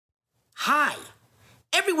Hi,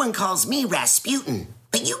 everyone calls me Rasputin,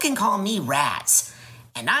 but you can call me Raz.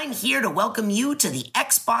 And I'm here to welcome you to the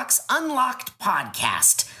Xbox Unlocked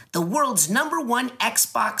podcast, the world's #1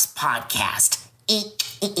 Xbox podcast.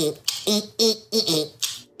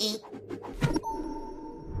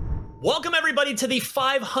 Welcome, everybody, to the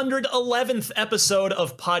 511th episode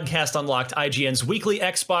of Podcast Unlocked, IGN's weekly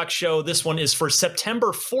Xbox show. This one is for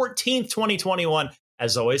September 14th, 2021.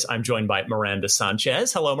 As always, I'm joined by Miranda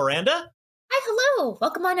Sanchez. Hello, Miranda. Hi, hello.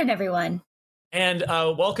 Welcome on in, everyone. And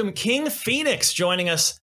welcome King Phoenix joining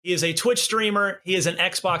us. He is a Twitch streamer. He is an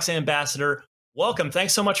Xbox ambassador. Welcome.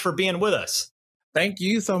 Thanks so much for being with us. Thank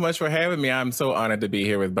you so much for having me. I'm so honored to be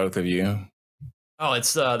here with both of you. Oh,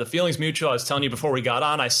 it's the feeling's mutual. I was telling you before we got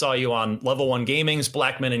on, I saw you on Level 1 Gaming's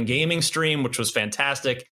Black Men in Gaming stream, which was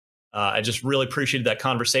fantastic. I just really appreciated that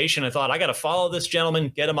conversation. I thought, I got to follow this gentleman,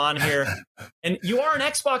 get him on here. And you are an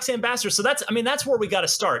Xbox ambassador. So that's where we got to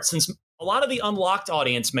start, since a lot of the Unlocked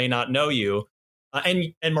audience may not know you.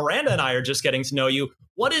 And Miranda and I are just getting to know you.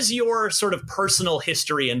 What is your sort of personal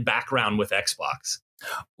history and background with Xbox?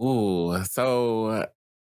 Ooh, so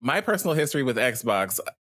my personal history with Xbox,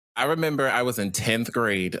 I remember I was in 10th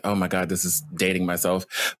grade. Oh my God, this is dating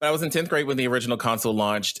myself. But I was in 10th grade when the original console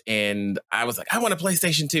launched, and I was like, I want a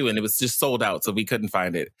PlayStation 2, and it was just sold out, so we couldn't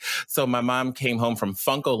find it. So my mom came home from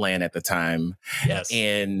Funkoland at the time, Yes,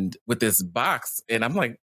 and with this box, and I'm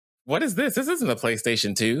like, what is this? This isn't a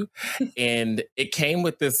PlayStation 2. And it came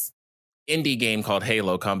with this indie game called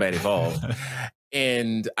Halo Combat Evolved.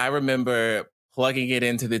 And I remember plugging it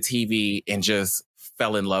into the TV and just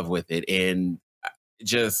fell in love with it. And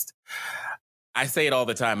I say it all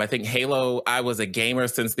the time. I think Halo, I was a gamer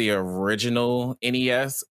since the original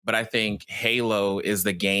NES, but I think Halo is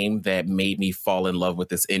the game that made me fall in love with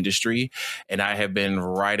this industry. And I have been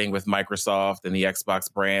riding with Microsoft and the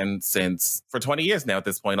Xbox brand for 20 years now at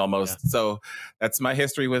this point almost. Yeah. So that's my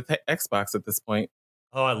history with Xbox at this point.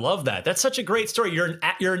 Oh, I love that. That's such a great story. You're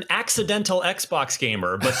an accidental Xbox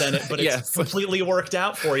gamer, but it's Yes. completely worked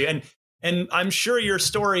out for you. And I'm sure your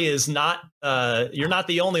story is not, you're not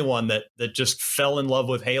the only one that just fell in love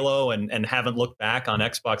with Halo and haven't looked back on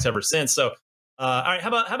Xbox ever since. So, all right, how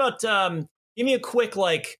about give me a quick,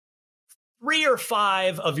 3 or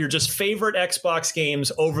 5 of your just favorite Xbox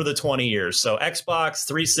games over the 20 years. So Xbox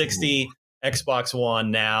 360, Xbox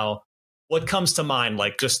One now. What comes to mind,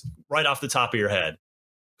 just right off the top of your head?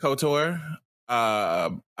 KOTOR.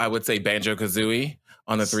 I would say Banjo-Kazooie.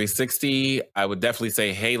 On the 360, I would definitely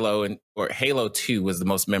say Halo, or Halo 2 was the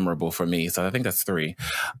most memorable for me. So I think that's 3.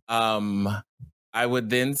 I would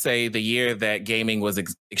then say the year that gaming was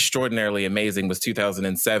extraordinarily amazing was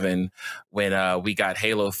 2007, when we got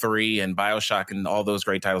Halo 3 and BioShock and all those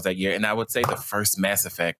great titles that year. And I would say the first Mass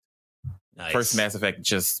Effect. Nice. First Mass Effect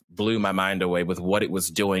just blew my mind away with what it was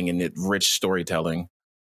doing and its rich storytelling.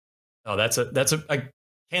 Oh, I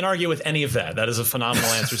can't argue with any of that. That is a phenomenal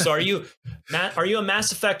answer. So are you a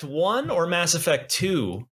Mass Effect 1 or Mass Effect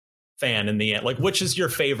 2 fan in the end? Which is your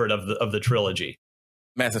favorite of the trilogy?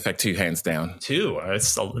 Mass Effect 2, hands down. 2.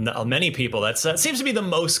 It's many people. That seems to be the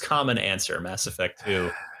most common answer, Mass Effect 2.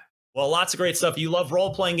 Well, lots of great stuff. You love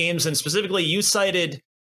role-playing games, and specifically you cited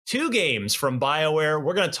 2 games from BioWare.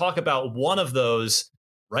 We're going to talk about one of those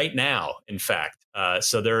right now, in fact.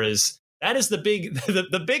 So that is the big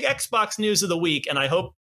the big Xbox news of the week, and I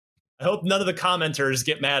hope none of the commenters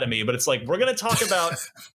get mad at me, but it's we're going to talk about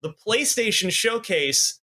the PlayStation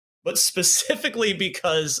Showcase, but specifically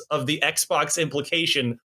because of the Xbox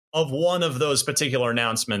implication of one of those particular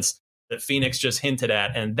announcements that Phoenix just hinted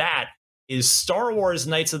at, and that is Star Wars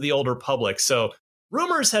Knights of the Old Republic. So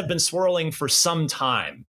rumors have been swirling for some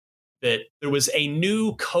time that there was a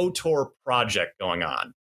new KOTOR project going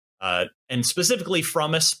on, and specifically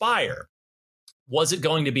from Aspyr. Was it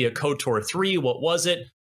going to be a KOTOR 3? What was it?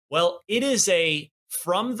 Well, it is a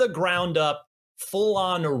from the ground up, full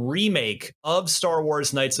on remake of Star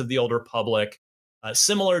Wars Knights of the Old Republic,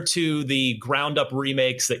 similar to the ground up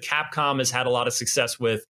remakes that Capcom has had a lot of success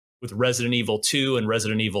with Resident Evil 2 and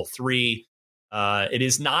Resident Evil 3. It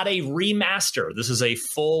is not a remaster. This is a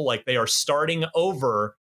full, they are starting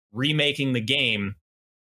over, remaking the game.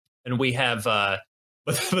 And we have, but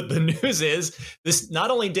the news is this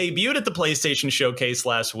not only debuted at the PlayStation Showcase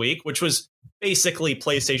last week, which was basically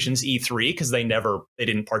PlayStation's E3, because they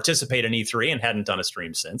didn't participate in E3 and hadn't done a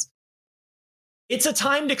stream since. It's a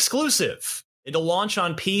timed exclusive. It'll launch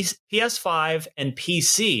on PS5 and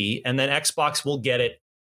PC, and then Xbox will get it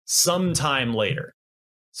sometime later.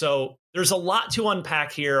 So there's a lot to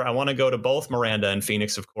unpack here. I want to go to both Miranda and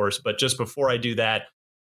Phoenix, of course, but just before I do that,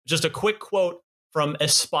 just a quick quote from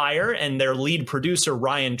Aspyr and their lead producer,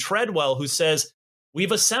 Ryan Treadwell, who says,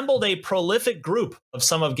 We've assembled a prolific group of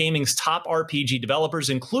some of gaming's top RPG developers,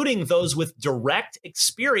 including those with direct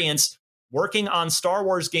experience working on Star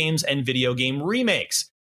Wars games and video game remakes.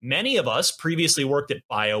 Many of us previously worked at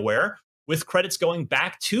BioWare, with credits going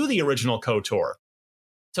back to the original KOTOR.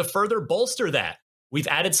 To further bolster that, we've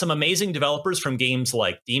added some amazing developers from games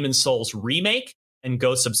like Demon's Souls Remake and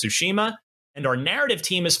Ghosts of Tsushima, and our narrative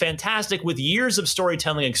team is fantastic with years of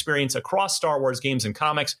storytelling experience across Star Wars games and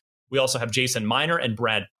comics. We also have Jason Miner and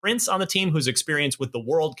Brad Prince on the team, whose experience with the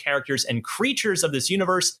world, characters, and creatures of this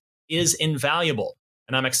universe is invaluable.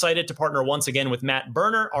 And I'm excited to partner once again with Matt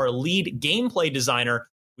Berner, our lead gameplay designer.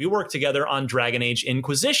 We worked together on Dragon Age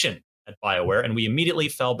Inquisition at BioWare, and we immediately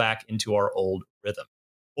fell back into our old rhythm.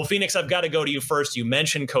 Well, Phoenix, I've got to go to you first. You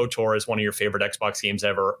mentioned KOTOR as one of your favorite Xbox games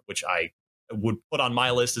ever, which I would put on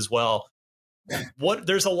my list as well.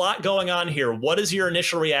 There's a lot going on here. What is your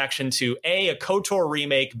initial reaction to A, KOTOR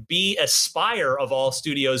remake, B, Aspyr of all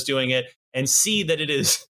studios doing it, and C, that it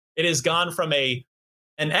has gone from an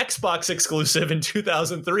Xbox exclusive in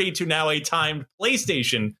 2003 to now a timed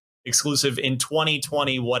PlayStation exclusive in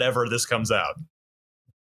 2020, whatever this comes out?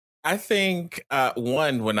 I think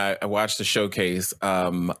one, when I watched the showcase,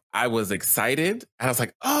 I was excited. I was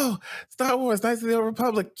like, "Oh, Star Wars: Knights of the Old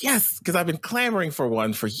Republic, yes!" Because I've been clamoring for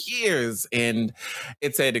one for years, and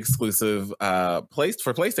it said exclusive placed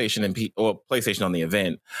for PlayStation and PlayStation on the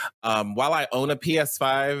event. While I own a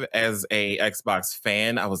PS5 as a Xbox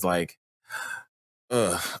fan, I was like,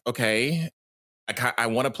 "Ugh, okay." I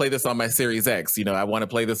want to play this on my Series X. I want to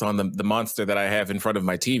play this on the monster that I have in front of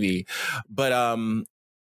my TV, but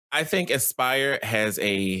I think Aspyr has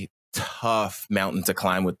a tough mountain to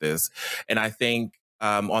climb with this. And I think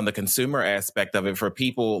on the consumer aspect of it, for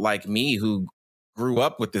people like me who grew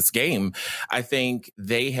up with this game, I think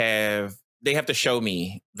they have to show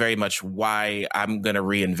me very much why I'm going to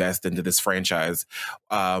reinvest into this franchise.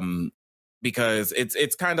 Because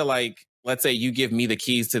it's kind of like, let's say you give me the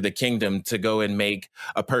keys to the kingdom to go and make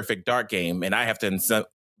a Perfect Dark game, and I have to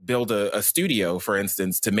build a studio, for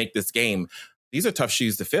instance, to make this game. These are tough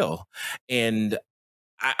shoes to fill. And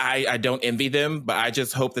I don't envy them, but I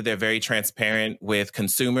just hope that they're very transparent with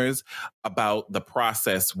consumers about the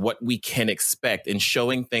process, what we can expect, and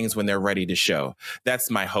showing things when they're ready to show. That's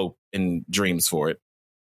my hope and dreams for it.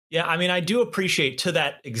 Yeah, I mean, I do appreciate, to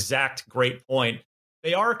that exact great point,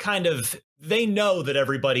 they know that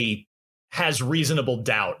everybody has reasonable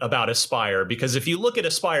doubt about Aspyr, because if you look at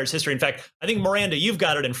Aspyr's history, in fact, I think, Miranda, you've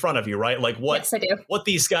got it in front of you, right? Like Yes, I do. What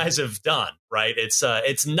these guys have done, right?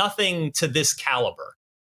 It's nothing to this caliber.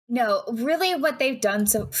 No, really what they've done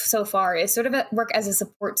so far is sort of work as a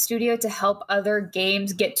support studio to help other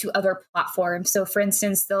games get to other platforms. So for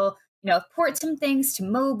instance, they'll port some things to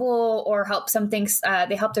mobile, or help some things,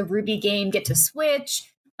 they helped a Ruby game get to Switch.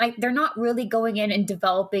 Like, they're not really going in and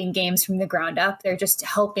developing games from the ground up. They're just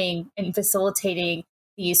helping and facilitating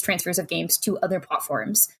these transfers of games to other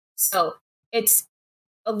platforms. So it's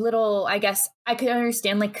a little, I guess, I could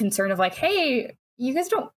understand like concern of like, hey, you guys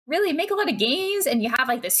don't really make a lot of games and you have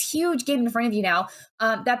like this huge game in front of you now.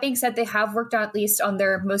 That being said, they have worked on, at least on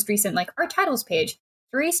their most recent, like, our titles page,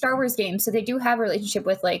 3 Star Wars games. So they do have a relationship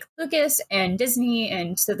with like Lucas and Disney.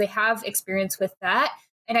 And so they have experience with that.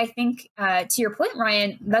 And I think, to your point,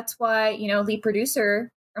 Ryan, that's why, lead producer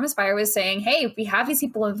from Aspyr was saying, hey, we have these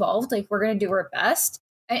people involved, like, we're going to do our best.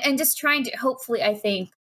 And just trying to, hopefully, I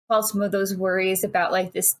think, quell some of those worries about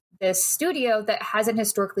like this studio that hasn't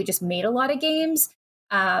historically just made a lot of games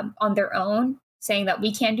on their own, saying that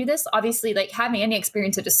we can do this. Obviously, like, having any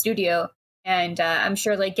experience at a studio, and I'm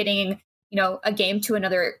sure like getting, a game to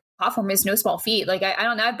another platform is no small feat. Like, I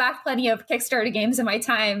don't know, I've backed plenty of Kickstarter games in my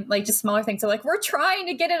time, like just smaller things. So like, we're trying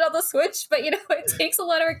to get it on the Switch, but it takes a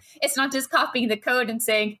lot of work. It's not just copying the code and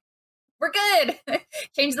saying, we're good,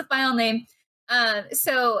 change the file name.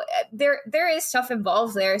 So there is stuff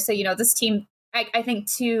involved there. So, this team, I think,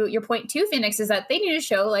 to your point too, Phoenix, is that they need to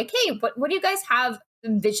show like, hey, what do you guys have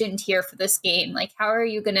envisioned here for this game? Like, how are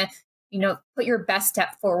you going to, put your best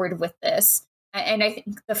step forward with this? And I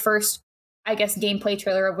think the first, I guess, gameplay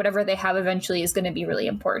trailer or whatever they have eventually is going to be really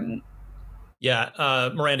important. Yeah,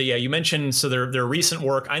 Miranda, you mentioned their recent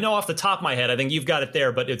work. I know off the top of my head, I think you've got it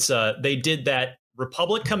there, but it's they did that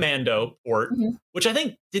Republic Commando port, which I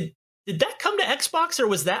think did that come to Xbox, or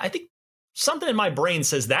was that, I think something in my brain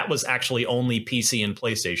says that was actually only PC and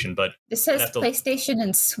PlayStation, but it says PlayStation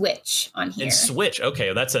and Switch on here. And Switch,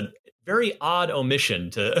 okay, that's a very odd omission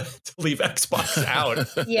to leave Xbox out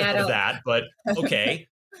of that, but okay.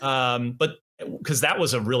 But because that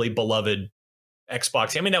was a really beloved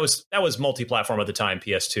Xbox. I mean, that was multi-platform at the time,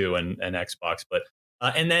 PS2 and Xbox. But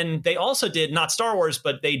and then they also did not Star Wars,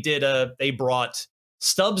 but they brought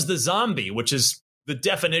Stubbs the Zombie, which is the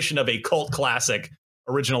definition of a cult classic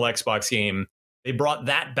original Xbox game. They brought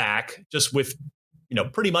that back just with,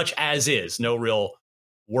 pretty much as is, no real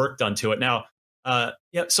work done to it. Now,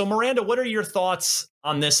 so Miranda, what are your thoughts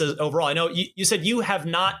on this overall? I know you said you have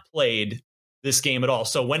not played this game at all.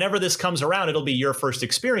 So whenever this comes around, it'll be your first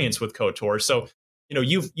experience with KOTOR. So,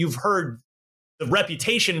 you've heard the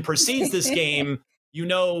reputation precedes this game.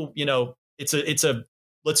 It's a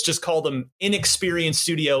let's just call them inexperienced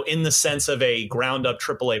studio in the sense of a ground up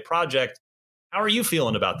AAA project. How are you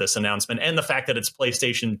feeling about this announcement and the fact that it's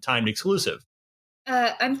PlayStation timed exclusive?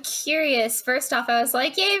 I'm curious. First off, I was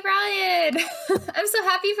like, yay, Ryan! I'm so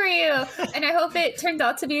happy for you. And I hope it turned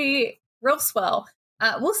out to be real swell.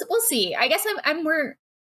 We'll see. I guess I'm more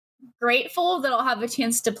grateful that I'll have a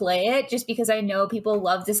chance to play it just because I know people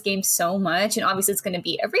love this game so much. And obviously it's going to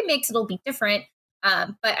be a remake, so it'll be different.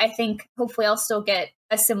 But I think hopefully I'll still get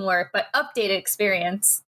a similar but updated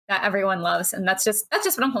experience that everyone loves. And that's just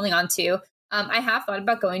what I'm holding on to. I have thought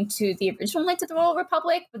about going to the original Knights of the Royal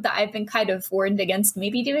Republic, but I've been kind of warned against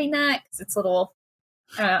maybe doing that because it's a little,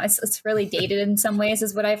 it's really dated in some ways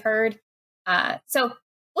is what I've heard. So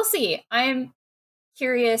we'll see. I'm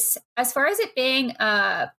curious. As far as it being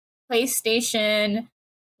a PlayStation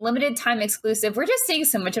limited time exclusive, we're just seeing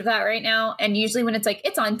so much of that right now. And usually when it's like,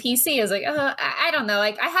 it's on PC, it's like, I don't know.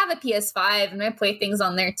 Like I have a PS5 and I play things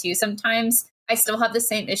on there too. Sometimes I still have the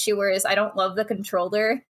same issue, whereas I don't love the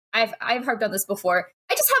controller. I've harped on this before.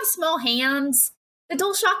 I just have small hands. The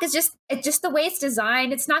DualShock is just the way it's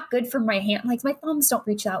designed. It's not good for my hand. Like my thumbs don't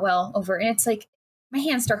reach that well over, and it's like my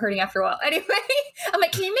hands start hurting after a while. Anyway, I'm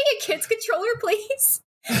like, can you make a kid's controller, please?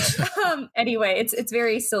 Anyway, it's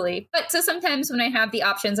very silly. But so sometimes when I have the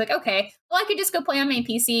options, like, okay, well, I could just go play on my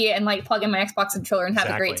PC and like plug in my Xbox controller and have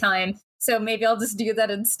a great time. So maybe I'll just do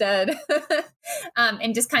that instead.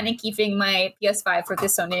 And just kind of keeping my PS5 for the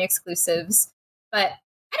Sony exclusives. But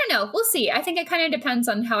I don't know. We'll see. I think it kind of depends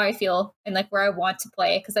on how I feel and like where I want to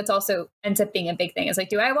play, because that's also ends up being a big thing. It's like,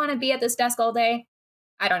 do I want to be at this desk all day?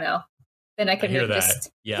 I don't know. Then I can just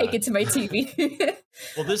take it to my TV.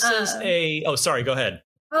 Well, this is oh, sorry, go ahead.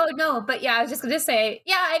 Oh, no. But yeah, I was just going to say,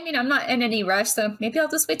 I'm not in any rush. So maybe I'll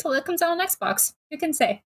just wait till it comes out on Xbox. Who can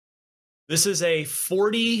say? This is a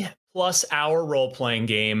 40+ hour role-playing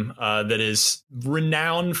game that is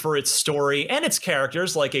renowned for its story and its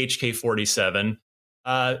characters like HK-47.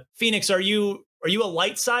 Phoenix, are you a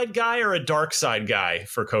light side guy or a dark side guy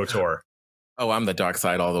for KOTOR? Oh, I'm the dark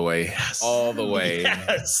side all the way. Yes. All the way.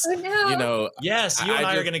 Yes. Oh, no. Yes, you and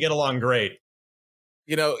I are going to get along great.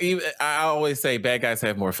 I always say bad guys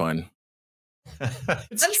have more fun.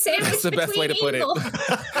 That's the best way to put it.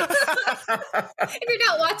 If you're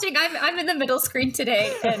not watching, I'm in the middle screen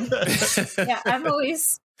today, and I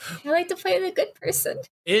like to play the good person.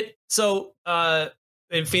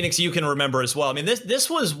 And Phoenix, you can remember as well. I mean, this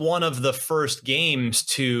was one of the first games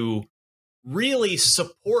to really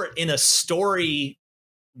support in a story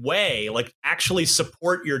way, like actually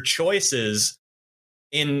support your choices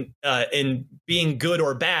in being good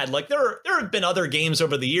or bad. Like there have been other games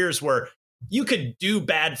over the years where you could do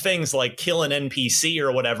bad things like kill an NPC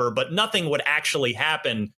or whatever, but nothing would actually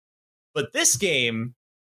happen. But this game,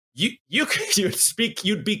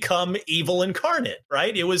 you'd become evil incarnate,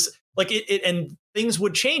 right? It was like it and things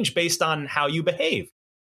would change based on how you behave.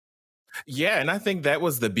 Yeah, and I think that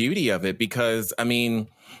was the beauty of it, because I mean,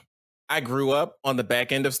 I grew up on the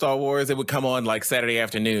back end of Star Wars. It would come on like Saturday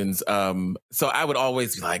afternoons. So I would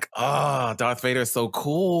always be like, oh, Darth Vader is so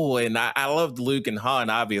cool. And I loved Luke and Han,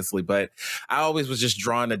 obviously, but I always was just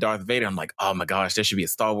drawn to Darth Vader. I'm like, oh my gosh, there should be a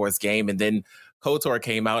Star Wars game. And then KOTOR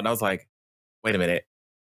came out and I was like, wait a minute,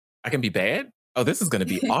 I can be bad? Oh, this is going to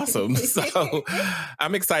be awesome. So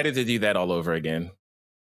I'm excited to do that all over again.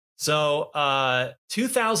 So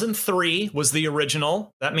 2003 was the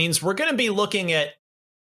original. That means we're going to be looking at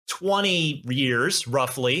 20 years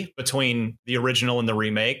roughly between the original and the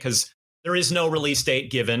remake, because there is no release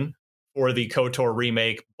date given for the KOTOR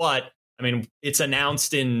remake. But I mean, it's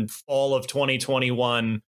announced in fall of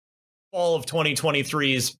 2021. Fall of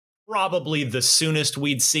 2023 is probably the soonest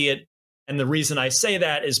we'd see it. And the reason I say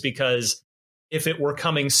that is because if it were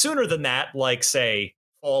coming sooner than that, like say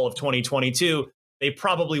fall of 2022, they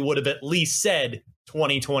probably would have at least said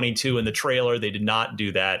 2022 in the trailer. They did not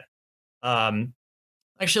do that.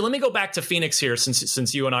 Actually, let me go back to Phoenix here,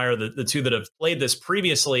 since you and I are the two that have played this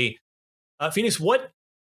previously. Phoenix, what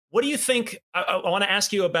do you think? I want to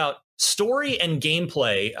ask you about story and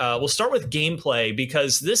gameplay. We'll start with gameplay,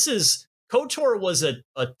 because KOTOR was a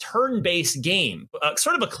turn-based game,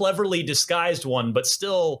 sort of a cleverly disguised one, but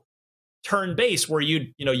still turn-based where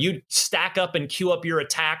you'd stack up and queue up your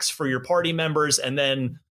attacks for your party members and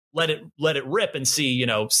then let it rip and see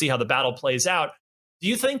how the battle plays out. Do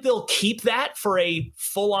you think they'll keep that for a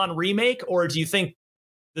full-on remake, or do you think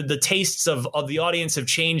the tastes of the audience have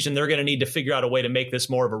changed and they're going to need to figure out a way to make this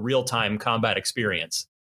more of a real-time combat experience?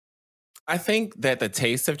 I think that the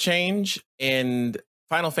tastes have changed, and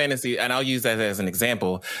Final Fantasy, and I'll use that as an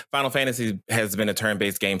example, Final Fantasy has been a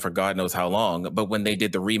turn-based game for God knows how long, but when they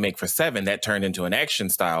did the remake for 7, that turned into an action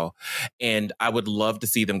style, and I would love to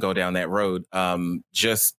see them go down that road.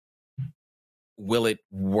 Just will it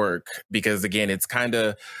work? Because again, it's kind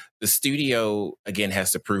of, the studio again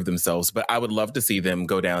has to prove themselves, but I would love to see them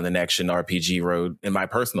go down an action RPG road, in my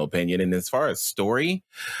personal opinion. And as far as story,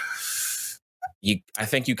 I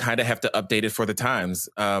think you kind of have to update it for the times.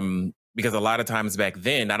 Because a lot of times back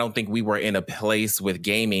then, I don't think we were in a place with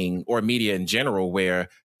gaming or media in general where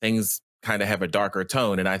things kind of have a darker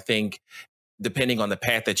tone. And I think depending on the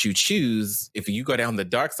path that you choose, if you go down the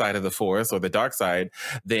dark side of the force or the dark side,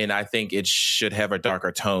 then I think it should have a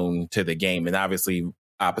darker tone to the game. And obviously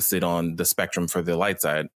opposite on the spectrum for the light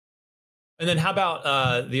side. And then how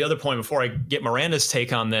about the other point before I get Miranda's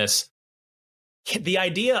take on this? The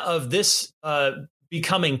idea of this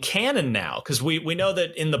becoming canon now, because we know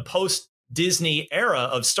that in the post-Disney era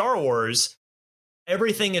of Star Wars,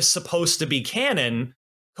 everything is supposed to be canon.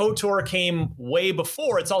 KOTOR came way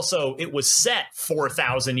before. It was set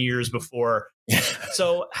 4,000 years before.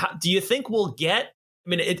 So do you think we'll get,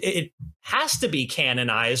 it has to be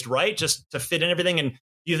canonized, right? Just to fit in everything. And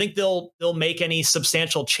do you think they'll make any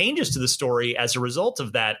substantial changes to the story as a result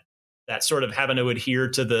of that sort of having to adhere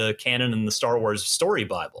to the canon and the Star Wars story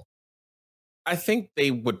Bible? I think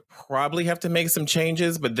they would probably have to make some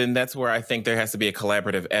changes, but then that's where I think there has to be a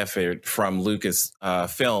collaborative effort from Lucas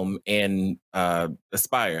Film and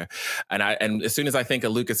Aspire. And as soon as I think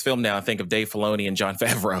of Lucasfilm now, I think of Dave Filoni and Jon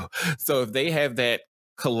Favreau. So if they have that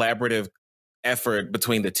collaborative effort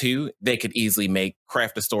between the two, they could easily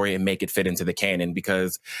craft a story and make it fit into the canon.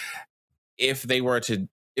 Because if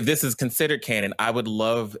this is considered canon, I would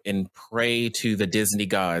love and pray to the Disney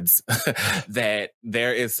gods that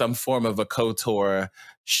there is some form of a KOTOR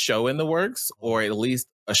show in the works, or at least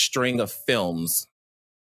a string of films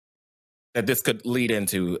that this could lead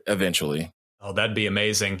into eventually. Oh, that'd be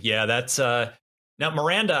amazing. Yeah, that's now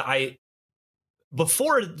Miranda,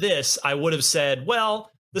 before this, I would have said, well,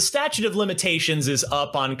 the statute of limitations is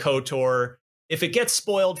up on KOTOR. If it gets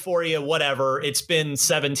spoiled for you, whatever, it's been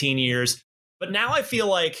 17 years. But now I feel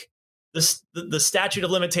like the statute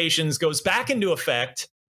of limitations goes back into effect,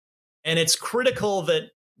 and it's critical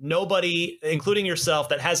that nobody, including yourself,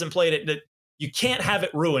 that hasn't played it, that you can't have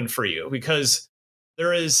it ruined for you, because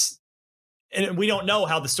there is, and we don't know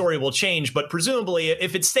how the story will change, but presumably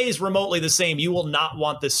if it stays remotely the same, you will not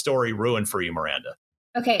want this story ruined for you, Miranda.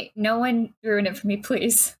 Okay, no one ruin it for me,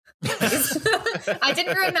 please. Please. I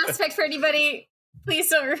didn't ruin Mass Effect for anybody. Please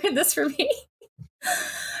don't ruin this for me.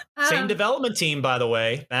 Same development team, by the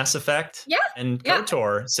way, Mass Effect and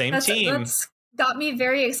KOTOR, same team. That's got me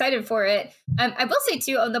very excited for it. I will say,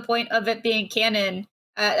 too, on the point of it being canon,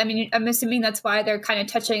 I'm assuming that's why they're kind of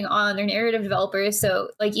touching on their narrative developers.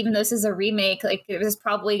 So, like, even though this is a remake, like, it was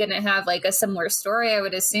probably going to have, like, a similar story, I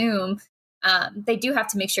would assume. They do have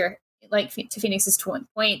to make sure, like, to Phoenix's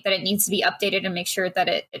point, that it needs to be updated and make sure that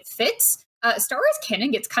it fits. Star Wars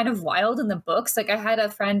canon gets kind of wild in the books. Like, I had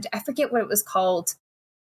a friend, I forget what it was called.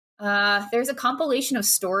 There's a compilation of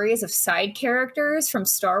stories of side characters from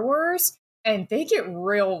Star Wars, and they get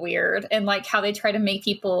real weird, and like how they try to make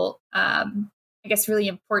people, I guess, really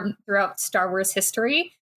important throughout Star Wars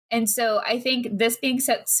history. And so I think this being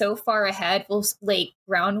set so far ahead will lay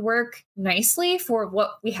groundwork nicely for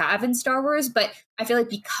what we have in Star Wars. But I feel like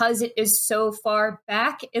because it is so far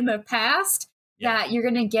back in the past, that you're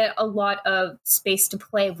going to get a lot of space to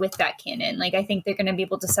play with that canon. Like, I think they're going to be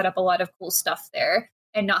able to set up a lot of cool stuff there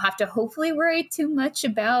and not have to hopefully worry too much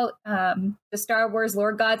about the Star Wars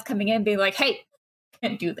lore gods coming in and being like, hey,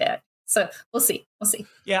 can't do that. So we'll see.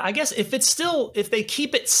 Yeah, I guess if they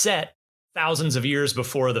keep it set thousands of years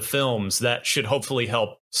before the films, that should hopefully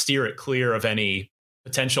help steer it clear of any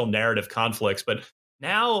potential narrative conflicts. But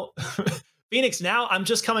now, Phoenix, now I'm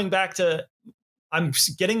just coming back to, I'm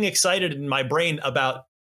getting excited in my brain about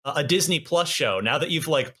a Disney Plus show. Now that you've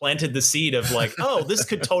like planted the seed of like, oh, this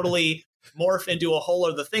could totally morph into a whole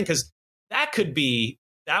other thing. Cause that could be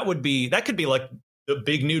like the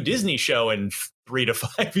big new Disney show in 3 to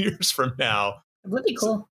 5 years from now. It would be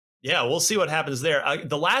cool. So, yeah, we'll see what happens there.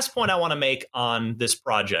 The last point I want to make on this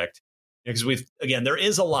project, because there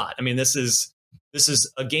is a lot. I mean, this is This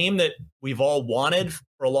is a game that we've all wanted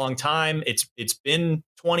for a long time. It's been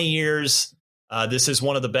 20 years. This is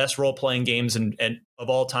one of the best role-playing games and of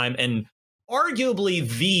all time, and arguably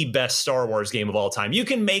the best Star Wars game of all time. You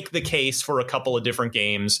can make the case for a couple of different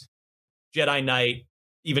games, Jedi Knight,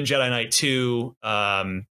 even Jedi Knight 2.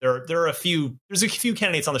 There's a few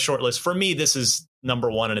candidates on the short list. For me, this is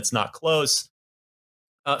number one, and it's not close.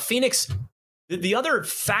 Phoenix, the other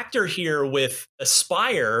factor here with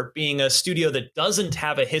Aspyr being a studio that doesn't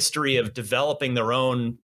have a history of developing their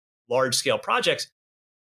own large-scale projects,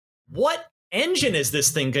 what engine is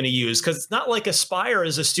this thing going to use? Because it's not like Aspyr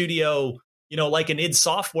is a studio, like an id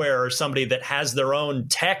Software or somebody that has their own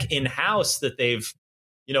tech in-house that they've,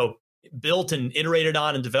 built and iterated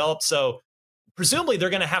on and developed. So presumably they're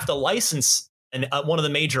going to have to license one of the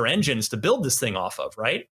major engines to build this thing off of,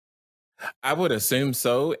 right? I would assume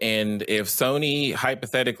so. And if Sony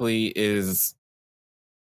hypothetically is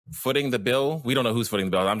footing the bill, we don't know who's footing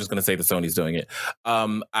the bill. I'm just going to say that Sony's doing it.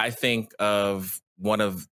 I think of one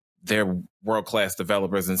of their world-class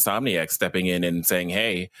developers, Insomniac, stepping in and saying,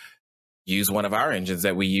 hey, use one of our engines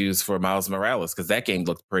that we use for Miles Morales, because that game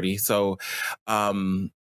looked pretty. So I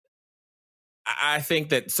think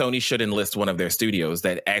that Sony should enlist one of their studios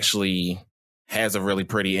that actually has a really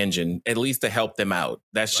pretty engine, at least to help them out.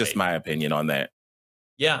 That's just my opinion on that.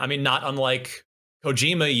 Yeah, I mean, not unlike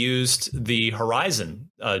Kojima used the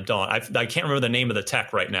Horizon Dawn. I can't remember the name of the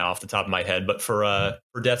tech right now off the top of my head, but for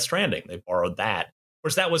Death Stranding, they borrowed that. Of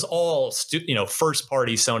course, that was all first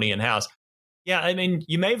party Sony in-house. Yeah, I mean,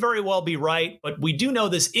 you may very well be right, but we do know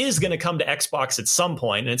this is going to come to Xbox at some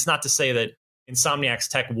point, and it's not to say that Insomniac's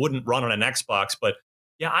tech wouldn't run on an Xbox, but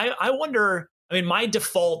yeah, I wonder. I mean, my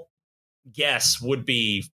default guess would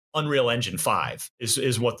be Unreal Engine 5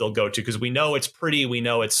 is what they'll go to, because we know it's pretty, we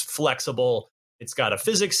know it's flexible, it's got a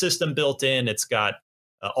physics system built in, it's got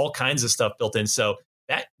all kinds of stuff built in. So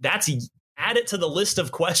that's add it to the list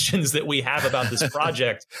of questions that we have about this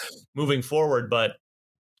project moving forward. But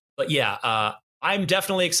yeah, I'm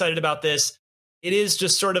definitely excited about this. It is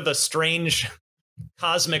just sort of a strange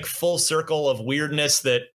cosmic full circle of weirdness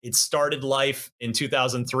that it started life in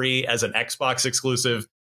 2003 as an Xbox exclusive,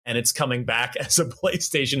 and it's coming back as a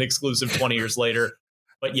PlayStation exclusive 20 years later.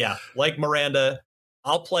 But yeah, like Miranda,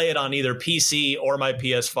 I'll play it on either PC or my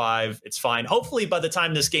PS5. It's fine. Hopefully by the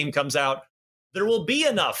time this game comes out, there will be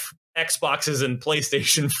enough Xboxes and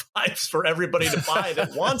PlayStation 5s for everybody to buy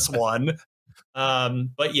that wants one.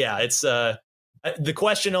 But yeah, it's the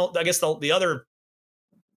question, I guess the other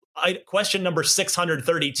question number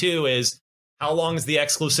 632 is, how long is the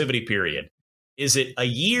exclusivity period? Is it a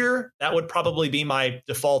year? That would probably be my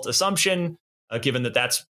default assumption, given that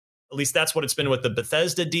that's what it's been with the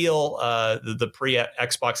Bethesda deal, the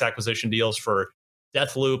pre-Xbox acquisition deals for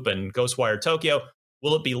Deathloop and Ghostwire Tokyo.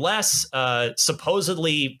 Will it be less?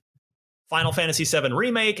 Supposedly, Final Fantasy VII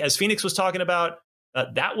Remake, as Phoenix was talking about,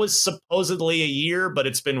 that was supposedly a year, but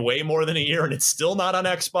it's been way more than a year, and it's still not on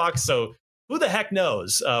Xbox. So who the heck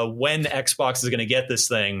knows when Xbox is going to get this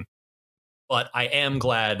thing? But I am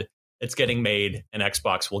glad it's getting made, and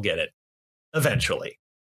Xbox will get it eventually.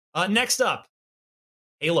 Next up,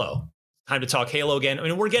 Halo. Time to talk Halo again. I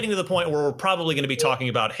mean, we're getting to the point where we're probably going to be talking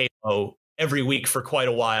about Halo every week for quite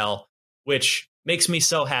a while, which makes me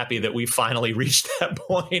so happy that we finally reached that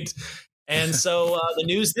point. And so the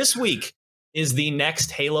news this week is the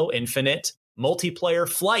next Halo Infinite multiplayer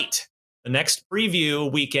flight. The next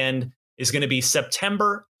preview weekend is going to be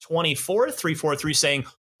September 24th. 343 saying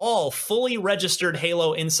all fully registered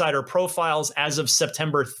Halo Insider profiles as of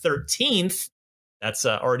September 13th. That's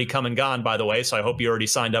already come and gone, by the way, so I hope you already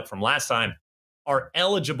signed up from last time, are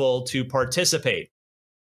eligible to participate.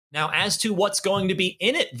 Now, as to what's going to be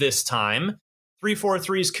in it this time,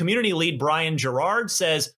 343's community lead, Brian Gerard,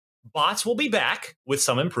 says bots will be back with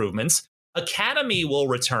some improvements. Academy will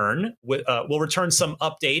return some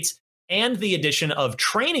updates and the addition of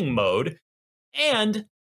training mode. And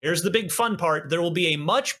here's the big fun part. There will be a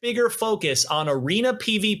much bigger focus on arena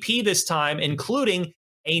PvP this time, including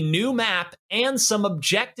a new map and some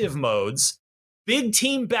objective modes. Big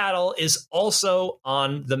team battle is also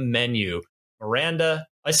on the menu. Miranda,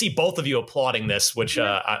 I see both of you applauding this, which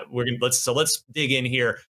let's dig in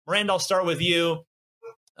here. Miranda, I'll start with you.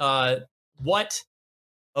 What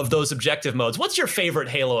of those objective modes? What's your favorite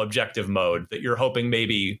Halo objective mode that you're hoping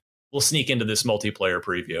maybe will sneak into this multiplayer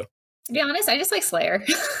preview? To be honest, I just like Slayer.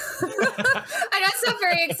 I know it's not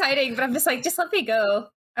very exciting, but I'm just like, just let me go.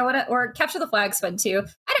 I want to, or Capture the Flag's fun too.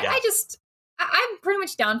 I'm pretty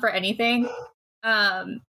much down for anything.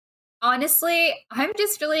 Honestly, I'm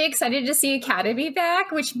just really excited to see Academy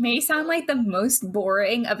back, which may sound like the most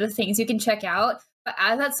boring of the things you can check out. But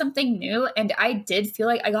as that's something new, and I did feel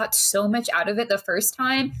like I got so much out of it the first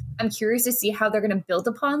time, I'm curious to see how they're going to build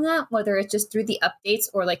upon that, whether it's just through the updates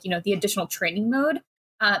or like, the additional training mode.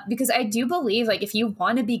 Because I do believe like if you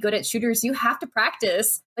want to be good at shooters, you have to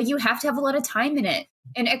practice. Like you have to have a lot of time in it.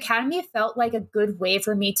 And Academy felt like a good way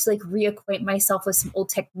for me to like reacquaint myself with some old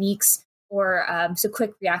techniques or so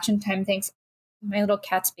quick reaction time things. My little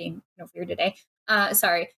cat's being weird today.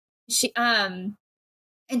 Sorry. And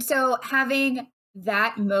so having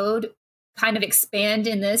that mode kind of expand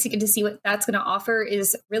in this, you get to see what that's going to offer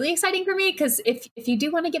is really exciting for me. Because if you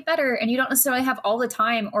do want to get better and you don't necessarily have all the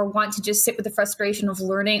time or want to just sit with the frustration of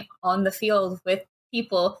learning on the field with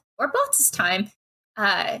people or bots time,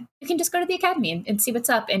 you can just go to the Academy and see what's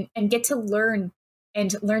up and get to learn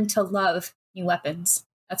to love new weapons.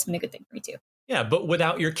 That's been a good thing for me too. Yeah, but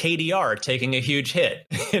without your KDR taking a huge hit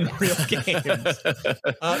in real games.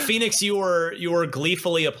 Phoenix, you were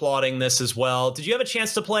gleefully applauding this as well. Did you have a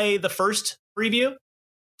chance to play the first preview?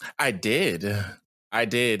 I did.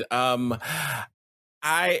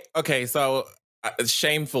 So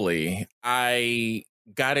shamefully, I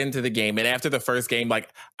got into the game, and after the first game, like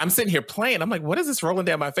I'm sitting here playing, I'm like, what is this rolling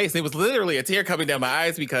down my face? And it was literally a tear coming down my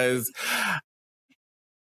eyes because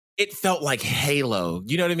it felt like Halo.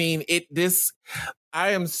 You know what I mean? I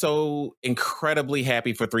am so incredibly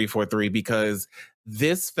happy for 343 because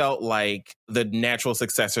this felt like the natural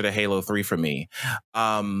successor to Halo 3 for me.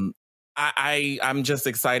 I'm just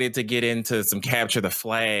excited to get into some Capture the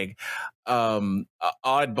Flag,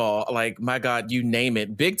 Oddball, like my God, you name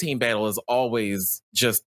it. Big team battle is always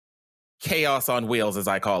just chaos on wheels, as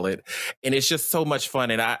I call it. And it's just so much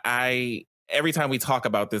fun. And I every time we talk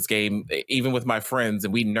about this game, even with my friends,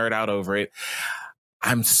 and we nerd out over it,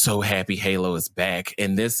 I'm so happy Halo is back.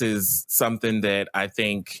 And this is something that I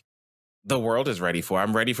think the world is ready for.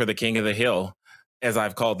 I'm ready for the King of the Hill, as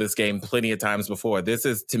I've called this game plenty of times before. This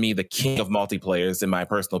is, to me, the king of multiplayers, in my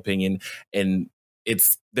personal opinion. And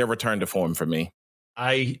it's their return to form for me.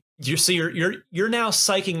 You're now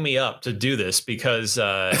psyching me up to do this because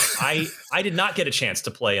I did not get a chance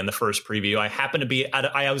to play in the first preview. I happened to be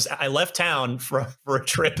I left town for a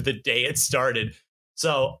trip the day it started,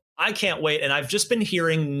 so I can't wait. And I've just been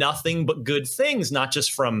hearing nothing but good things, not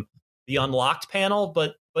just from the Unlocked panel,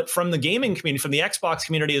 but from the gaming community, from the Xbox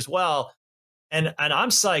community as well. And I'm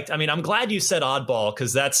psyched. I mean, I'm glad you said Oddball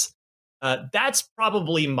because that's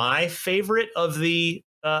probably my favorite of the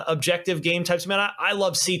objective game types. Man, I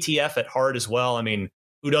love CTF at heart as well. I mean,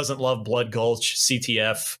 who doesn't love Blood Gulch,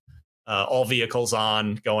 CTF, all vehicles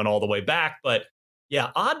on, going all the way back? But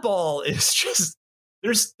yeah, Oddball is just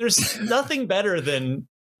there's nothing better than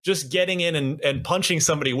just getting in and punching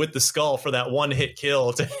somebody with the skull for that one hit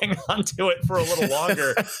kill to hang on to it for a little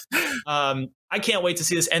longer. I can't wait to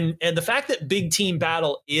see this. And the fact that Big Team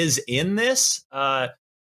Battle is in this,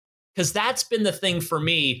 because that's been the thing for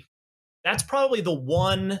me. That's probably the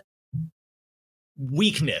one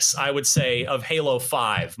weakness, I would say, of Halo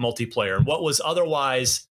 5 multiplayer. And what was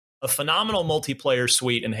otherwise a phenomenal multiplayer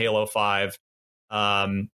suite in Halo 5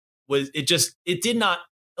 it did not,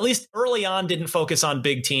 at least early on, didn't focus on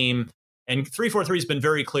big team. And 343 has been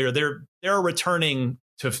very clear. They're returning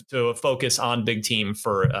to focus on big team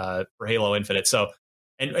for Halo Infinite. So,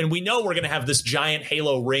 and we know we're going to have this giant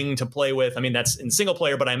Halo ring to play with. I mean, that's in single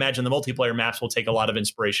player, but I imagine the multiplayer maps will take a lot of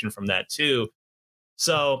inspiration from that too.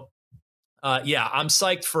 So, yeah, I'm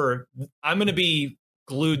psyched I'm going to be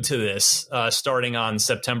glued to this starting on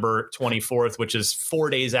September 24th, which is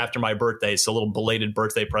 4 days after my birthday. So a little belated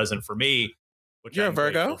birthday present for me. Which You're I'm a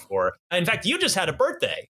Virgo? For. In fact, you just had a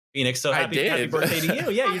birthday, Phoenix. So happy birthday to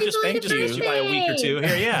you. Yeah, you just missed you by a week or two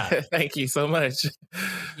here. Yeah. Thank you so much.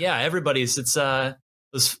 Yeah, everybody's it's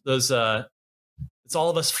it's all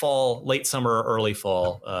of us fall, late summer or early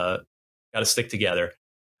fall. Got to stick together.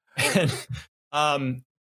 And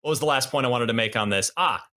what was the last point I wanted to make on this?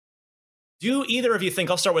 Do either of you think,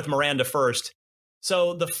 I'll start with Miranda first.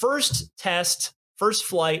 So the first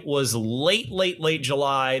flight was late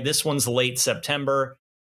July. This one's late September.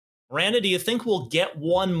 Miranda, do you think we'll get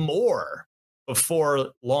one more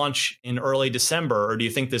before launch in early December, or do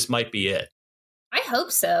you think this might be it? I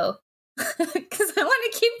hope so, because I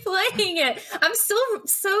want to keep playing it. I'm still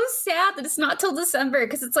so sad that it's not till December,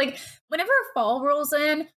 because it's like whenever fall rolls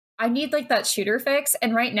in, I need like that shooter fix,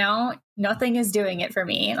 and right now nothing is doing it for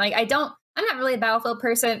me. Like I'm not really a Battlefield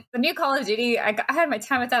person. The new Call of Duty, I had my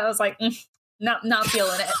time with that. I was like, not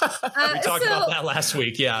feeling it. We talked about that last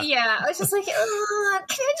week. Yeah. Yeah. I was just like, can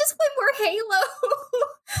I just play more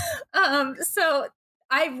Halo? So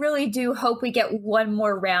I really do hope we get one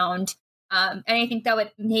more round. And I think that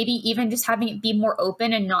would maybe even just having it be more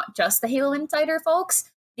open and not just the Halo Insider folks,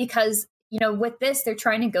 because with this, they're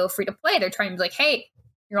trying to go free to play. They're trying to be like, hey,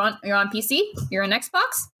 you're on PC, you're on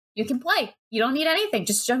Xbox, you can play. You don't need anything.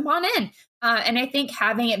 Just jump on in. And I think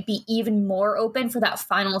having it be even more open for that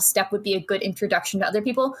final step would be a good introduction to other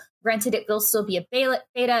people. Granted, it will still be a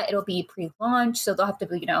beta. It'll be pre-launch, so they'll have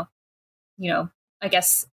to, I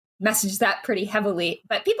guess, message that pretty heavily.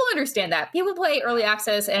 But people understand that. People play early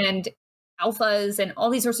access and alphas and all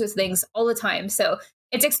these sorts of things all the time. So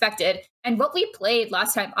it's expected. And what we played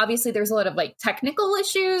last time, obviously there's a lot of like technical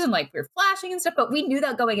issues and like we're flashing and stuff, but we knew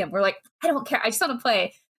that going in. We're like, I don't care. I just want to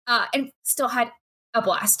play. And still had a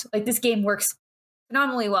blast. Like this game works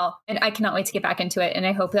phenomenally well. And I cannot wait to get back into it. And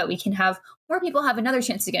I hope that we can have more people have another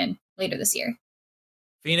chance again later this year.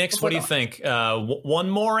 Phoenix, what do you think? One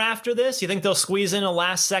more after this? You think they'll squeeze in a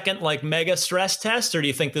last second like mega stress test, or do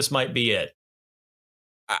you think this might be it?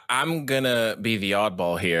 I'm going to be the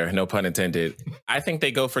oddball here, no pun intended. I think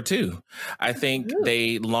they go for 2. I think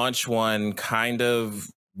they launch one kind of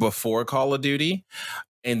before Call of Duty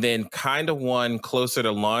and then kind of one closer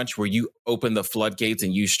to launch where you open the floodgates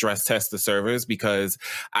and you stress test the servers, because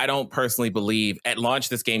I don't personally believe at launch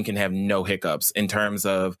this game can have no hiccups in terms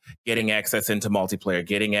of getting access into multiplayer,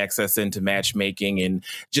 getting access into matchmaking, and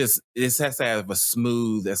just this has to have a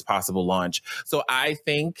smooth as possible launch. So I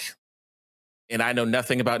think, and I know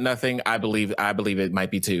nothing about nothing, I believe it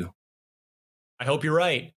might be 2. I hope you're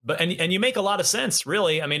right. But and you make a lot of sense,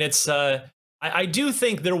 really. I mean, it's I do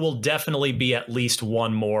think there will definitely be at least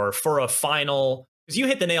one more for a final, because you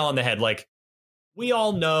hit the nail on the head. Like, we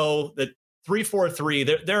all know that 343,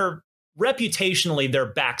 they're reputationally, their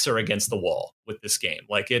backs are against the wall with this game.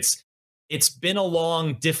 Like, it's been a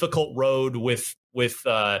long, difficult road with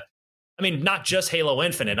I mean, not just Halo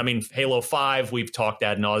Infinite. I mean, Halo 5, we've talked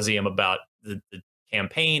ad nauseum about the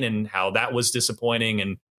campaign and how that was disappointing.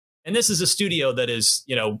 And this is a studio that is,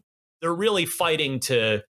 they're really fighting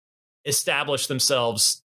to establish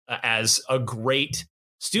themselves as a great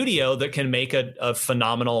studio that can make a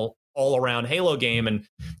phenomenal all-around Halo game. And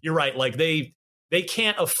you're right, like they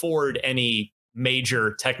can't afford any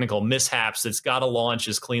major technical mishaps. It's got to launch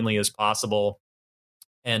as cleanly as possible.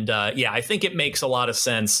 And I think it makes a lot of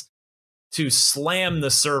sense to slam the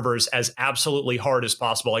servers as absolutely hard as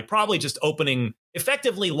possible, like probably just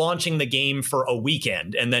effectively launching the game for a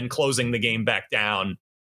weekend and then closing the game back down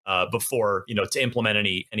before, to implement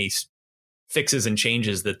any fixes and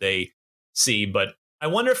changes that they see. But I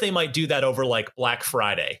wonder if they might do that over like Black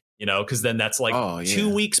Friday, because then that's like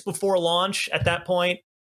 2 weeks before launch at that point,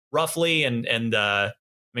 roughly. And I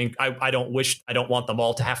mean, I don't want them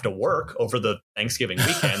all to have to work over the Thanksgiving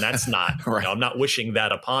weekend. That's not, right. I'm not wishing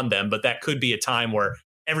that upon them, but that could be a time where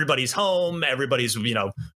everybody's home, everybody's,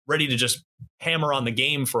 ready to just hammer on the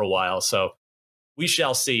game for a while. So we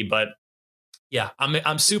shall see. But yeah,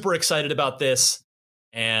 I'm super excited about this,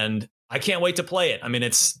 and I can't wait to play it. I mean,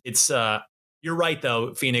 it's you're right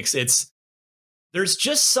though, Phoenix. There's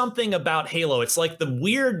just something about Halo. It's like the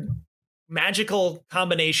weird magical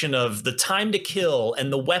combination of the time to kill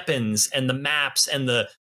and the weapons and the maps and the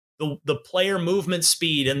player movement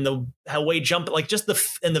speed and the how way jump, like just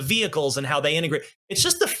and the vehicles and how they integrate. It's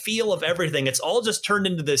just the feel of everything. It's all just turned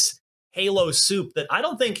into this Halo soup that I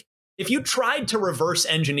don't think, if you tried to reverse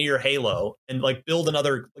engineer Halo and like build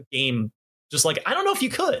another game, just like, I don't know if you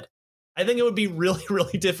could. I think it would be really,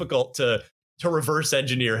 really difficult to reverse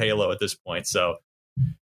engineer Halo at this point. So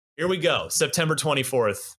here we go. September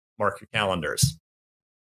 24th. Mark your calendars.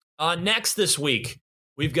 Next this week,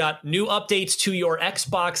 we've got new updates to your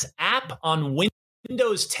Xbox app on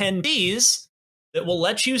Windows 10s that will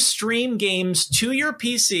let you stream games to your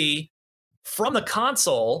PC from the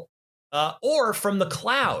console or from the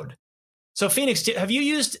cloud. So, Phoenix, have you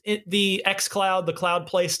used the xCloud, the Cloud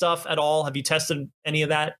Play stuff at all? Have you tested any of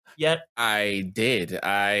that yet? I did.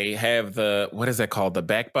 I have what is that called? The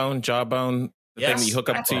Jawbone? The thing that you hook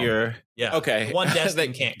up to your... Yeah. Okay. One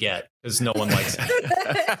Destin can't get because no one likes it.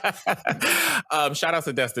 Shout out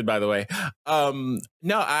to Destin, by the way.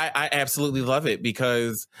 No, I absolutely love it,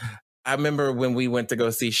 because I remember when we went to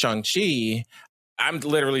go see Shang-Chi, I'm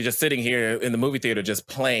literally just sitting here in the movie theater just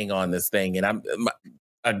playing on this thing. And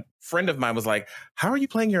a friend of mine was like, how are you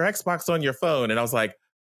playing your Xbox on your phone? And I was like,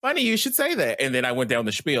 funny, you should say that. And then I went down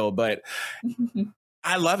the spiel, but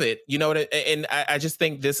I love it. You know what? And I just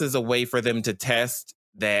think this is a way for them to test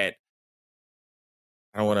that.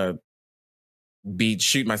 I don't want to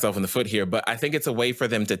shoot myself in the foot here, but I think it's a way for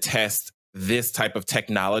them to test this type of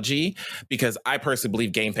technology, because I personally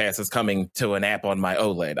believe Game Pass is coming to an app on my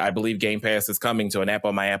OLED. I believe Game Pass is coming to an app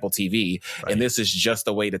on my Apple TV. Right. And this is just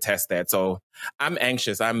a way to test that. So I'm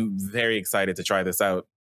anxious. I'm very excited to try this out.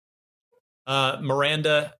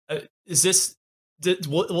 Miranda,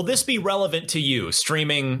 will this be relevant to you,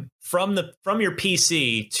 streaming from your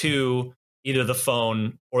PC to either the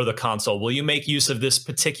phone or the console? Will you make use of this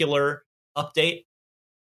particular update?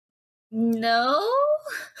 No.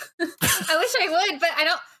 I wish I would, but I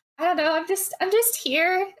don't know. I'm just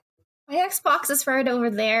here. My Xbox is right over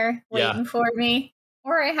there waiting for me.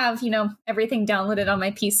 Or I have, everything downloaded on my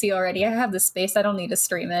PC already. I have the space. I don't need to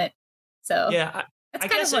stream it. So yeah, that's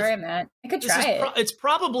kind of where I'm at. I could try it. It's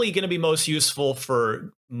probably going to be most useful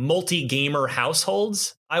for multi-gamer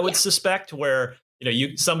households, I would suspect, where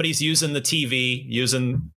somebody's using the TV,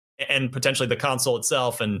 and potentially the console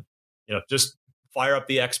itself, and just fire up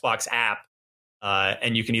the Xbox app,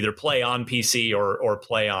 and you can either play on PC or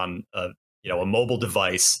play on a mobile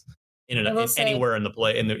device anywhere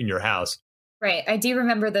in your house. Right. I do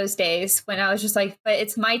remember those days when I was just like, but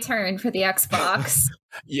it's my turn for the Xbox.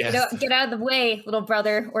 Yes. Get out of the way, little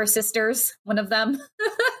brother or sisters, one of them.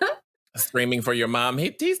 Screaming for your mom.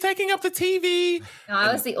 He's taking up the TV. No,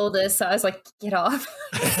 I was the oldest, so I was like, get off.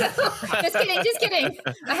 Just kidding.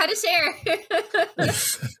 I had to share.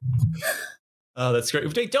 Oh, that's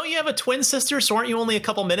great. Don't you have a twin sister? So aren't you only a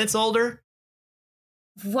couple minutes older?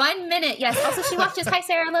 1 minute, yes. Also, she watches. Hi,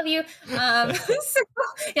 Sarah, I love you.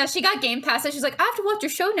 She got Game Pass, and she's like, I have to watch your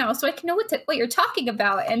show now, so I can know what you're talking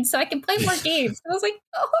about, and so I can play more games. And I was like,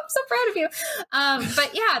 oh, I'm so proud of you.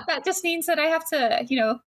 But yeah, that just means that I have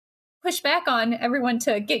to, push back on everyone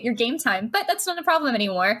to get your game time. But that's not a problem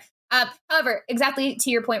anymore. However, exactly to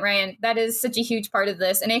your point, Ryan, that is such a huge part of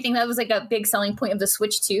this, and I think that was like a big selling point of the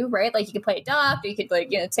Switch too, right? Like you could play it docked, or you could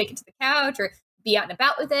take it to the couch, or be out and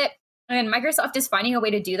about with it. And Microsoft is finding a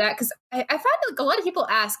way to do that, because I find like a lot of people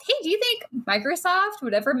ask, hey, do you think Microsoft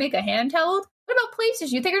would ever make a handheld? What about PlayStation?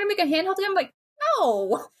 Do you think they're going to make a handheld? I'm like,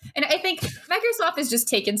 no. And I think Microsoft has just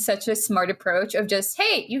taken such a smart approach of just,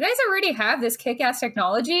 hey, you guys already have this kick-ass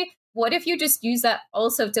technology. What if you just use that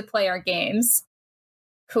also to play our games?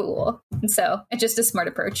 Cool. And so it's just a smart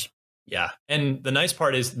approach. Yeah. And the nice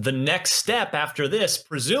part is the next step after this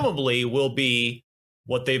presumably will be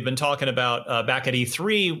what they've been talking about back at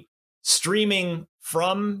E3, streaming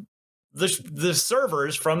from the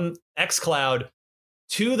servers from xCloud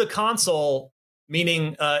to the console,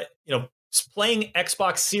 meaning playing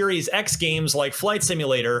Xbox Series X games like Flight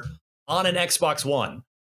Simulator on an Xbox One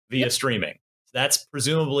via streaming. That's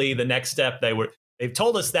presumably the next step. They've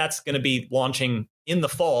told us that's going to be launching in the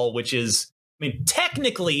fall, which is,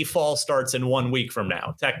 technically fall starts in 1 week from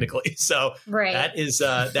now, technically. So that is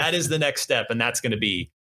the next step, and that's going to be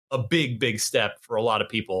a big step for a lot of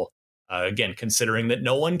people. Again, considering that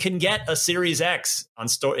no one can get a Series X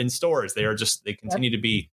in stores, they continue to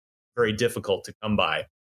be very difficult to come by.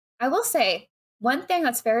 I will say one thing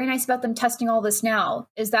that's very nice about them testing all this now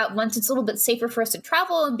is that once it's a little bit safer for us to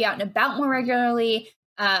travel and be out and about more regularly,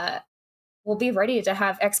 we'll be ready to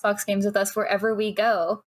have Xbox games with us wherever we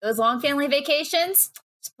go. Those long family vacations,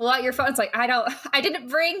 just pull out your phone. It's like, I didn't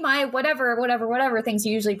bring my whatever things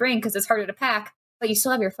you usually bring because it's harder to pack, but you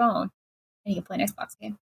still have your phone and you can play an Xbox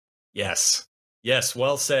game. Yes.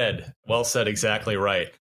 Well said. Exactly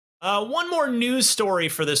right. One more news story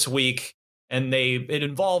for this week, and it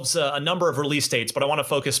involves a number of release dates, but I want to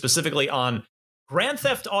focus specifically on Grand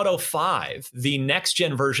Theft Auto 5, the next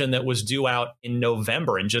gen version that was due out in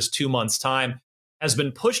November in just 2 months' time, has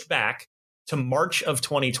been pushed back to March of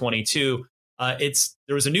 2022. There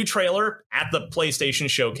was a new trailer at the PlayStation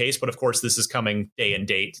Showcase, but of course this is coming day and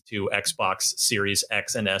date to Xbox Series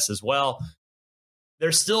X and S as well.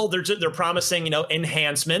 They're promising,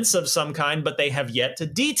 enhancements of some kind, but they have yet to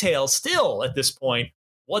detail still at this point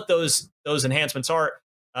what those enhancements are.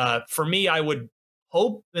 For me, I would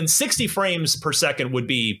hope, and 60 frames per second would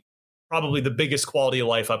be probably the biggest quality of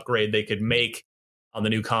life upgrade they could make on the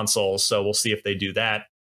new console. So we'll see if they do that.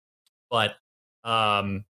 But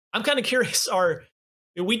I'm kind of curious.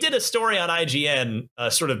 We did a story on IGN,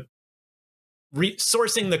 sort of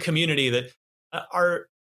sourcing the community that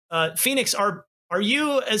Phoenix, Are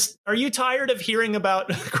you tired of hearing about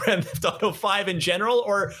Grand Theft Auto 5 in general,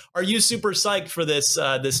 or are you super psyched for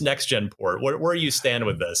this next gen port? Where you stand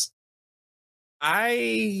with this?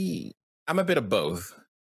 I'm a bit of both.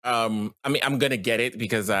 I'm gonna get it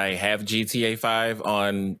because I have GTA 5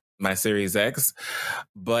 on my Series X,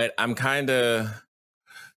 but I'm kind of.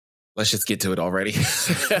 Let's just get to it already.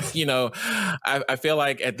 I feel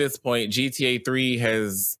like at this point, GTA 3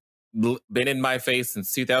 has been in my face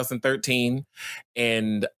since 2013,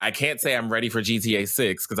 and I can't say I'm ready for GTA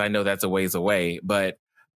 6 because I know that's a ways away, but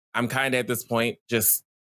I'm kind of at this point, just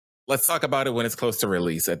let's talk about it when it's close to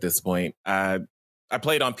release at this point. I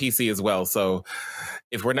played on PC as well, so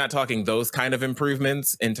if we're not talking those kind of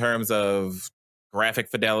improvements in terms of graphic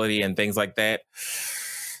fidelity and things like that,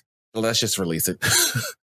 let's just release it.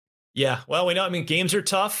 Yeah, well, we know. I mean, games are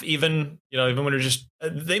tough. Even when they're just,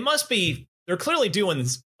 they're clearly doing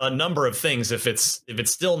a number of things. If it's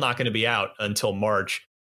still not going to be out until March.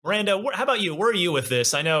 Miranda, how about you? Where are you with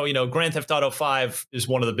this? I know Grand Theft Auto 5 is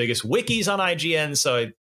one of the biggest wikis on IGN, so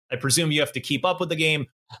I presume you have to keep up with the game.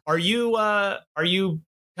 Are you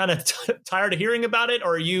kind of tired of hearing about it,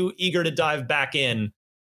 or are you eager to dive back in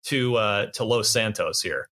to Los Santos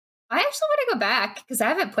here? I actually want to go back because I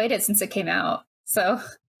haven't played it since it came out. So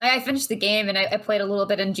I finished the game and I played a little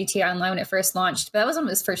bit in GTA Online when it first launched, but that was when it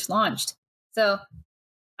was first launched. So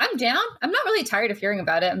I'm down. I'm not really tired of hearing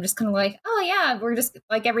about it. I'm just kind of like, oh yeah, we're just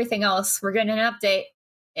like everything else. We're getting an update.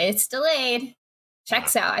 It's delayed.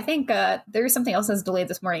 Checks out. I think there's something else that's delayed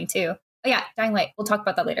this morning too. Oh yeah, Dying Light. We'll talk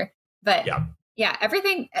about that later. But yeah,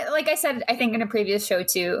 everything, like I said, I think in a previous show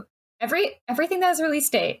too, everything that has a release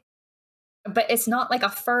date, but it's not like a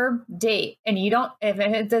firm date, and if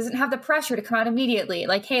it doesn't have the pressure to come out immediately,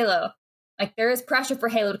 like Halo. Like there is pressure for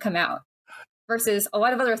Halo to come out versus a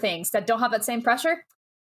lot of other things that don't have that same pressure.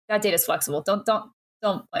 That date is flexible. Don't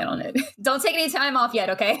plan on it. Don't take any time off yet,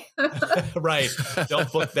 okay? Right.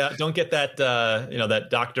 Don't book that. Don't get that that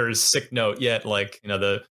doctor's sick note yet. Like,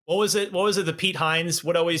 what was it that Pete Hines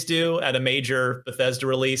would always do at a major Bethesda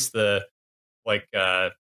release? The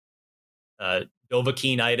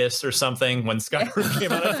Dovahkiinitis or something when Skyrim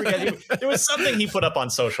came out. I forget. There was something he put up on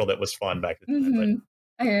social that was fun back then. Mm-hmm.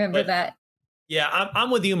 I remember that. Yeah,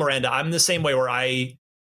 I'm with you, Miranda. I'm the same way where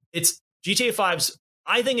it's GTA 5's.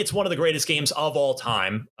 I think it's one of the greatest games of all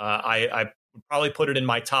time. I would probably put it in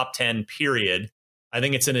my top 10, period. I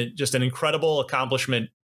think it's just an incredible accomplishment.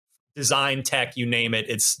 Design, tech, you name it.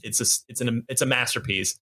 It's a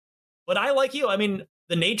masterpiece. But I, like you, I mean,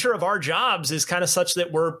 the nature of our jobs is kind of such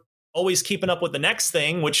that we're always keeping up with the next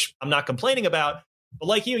thing, which I'm not complaining about. But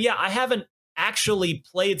like you, yeah, I haven't actually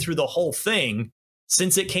played through the whole thing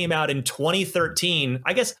since it came out in 2013.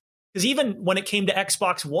 I guess because even when it came to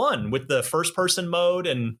Xbox One with the first person mode,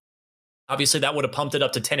 and obviously that would have pumped it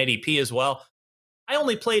up to 1080p as well, I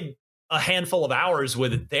only played a handful of hours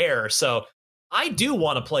with it there. So I do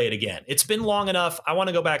want to play it again. It's been long enough. I want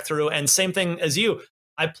to go back through. And same thing as you,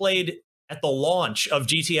 I played at the launch of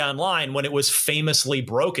GTA Online when it was famously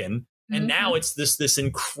broken. And now it's this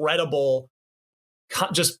incredible,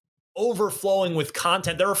 just overflowing with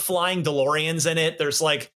content. There are flying DeLoreans in it.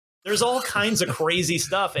 There's all kinds of crazy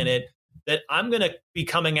stuff in it that I'm going to be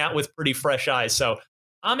coming out with pretty fresh eyes. So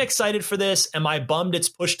I'm excited for this. Am I bummed it's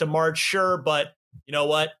pushed to March? Sure. But you know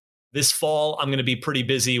what? This fall, I'm going to be pretty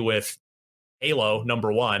busy with Halo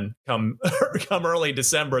 #1 come early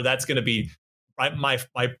December. That's going to be my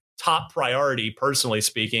top priority, personally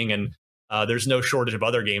speaking. And there's no shortage of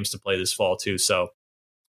other games to play this fall too. So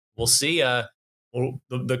we'll see.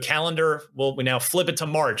 The calendar, we now flip it to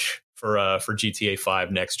March for GTA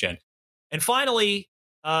 5 next gen. And finally,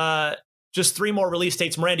 just 3 more release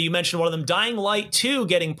dates. Miranda, you mentioned one of them, Dying Light 2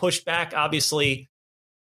 getting pushed back. Obviously,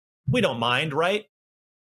 we don't mind, right?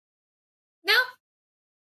 No,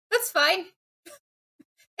 that's fine.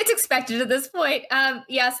 It's expected at this point.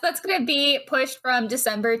 Yes, that's going to be pushed from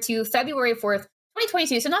December to February 4th,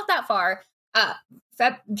 2022. So not that far.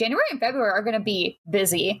 January and February are going to be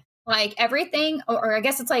busy. Like everything, or I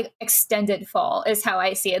guess it's like extended fall is how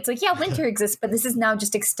I see it. It's like, yeah, winter exists, but this is now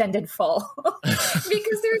just extended fall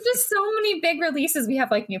because there are just so many big releases. We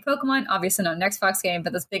have like new Pokemon, obviously not an Xbox game,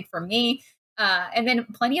 but that's big for me. And then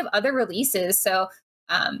plenty of other releases. So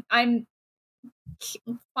I'm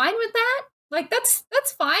fine with that. Like that's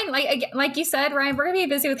fine. Like you said, Ryan, we're gonna be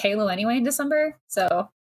busy with Halo anyway in December, so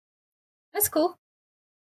that's cool.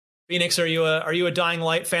 Phoenix, are you a Dying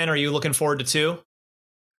Light fan? Are you looking forward to 2?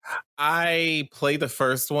 I played the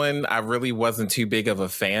first one. I really wasn't too big of a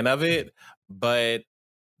fan of it, but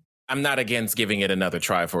I'm not against giving it another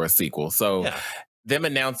try for a sequel. So them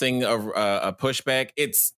announcing a pushback,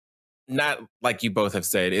 it's not, like you both have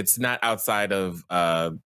said, it's not outside of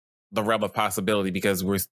the realm of possibility because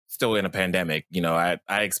we're still in a pandemic. I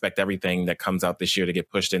expect everything that comes out this year to get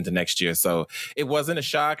pushed into next year. So it wasn't a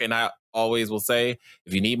shock. And I always will say,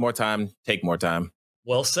 if you need more time, take more time.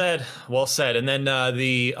 Well said. Well said. And then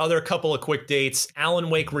the other couple of quick dates, Alan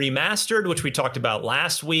Wake Remastered, which we talked about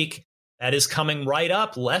last week. That is coming right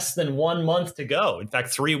up, less than 1 month to go. In fact,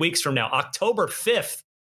 3 weeks from now, October 5th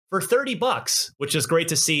for $30, which is great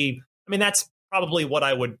to see. I mean, that's probably what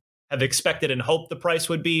I would have expected and hoped the price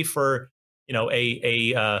would be for,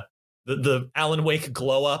 the Alan Wake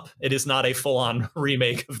glow up. It is not a full on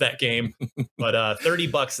remake of that game, but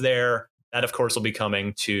 $30 there. That, of course, will be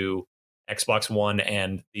coming to Xbox One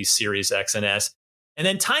and the Series X and S. And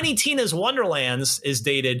then Tiny Tina's Wonderlands is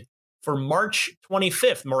dated for March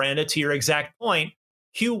 25th. Miranda, to your exact point,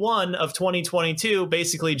 Q1 of 2022,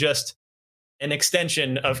 basically just an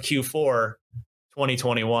extension of Q4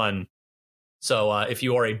 2021. So if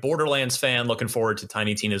you are a Borderlands fan looking forward to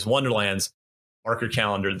Tiny Tina's Wonderlands, mark your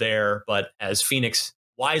calendar there. But as Phoenix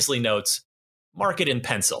wisely notes, mark it in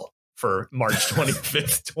pencil for March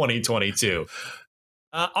 25th, 2022.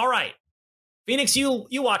 All right. Phoenix, you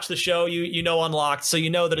watch the show, you know Unlocked, so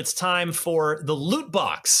you know that it's time for the loot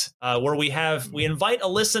box, where we invite a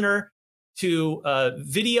listener to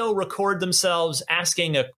video record themselves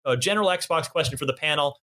asking a general Xbox question for the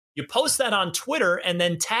panel. You post that on Twitter and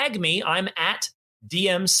then tag me. I'm at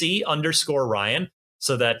DMC_Ryan,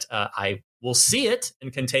 so that I will see it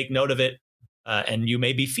and can take note of it. And you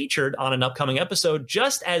may be featured on an upcoming episode,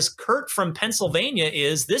 just as Kurt from Pennsylvania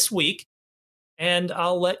is this week. And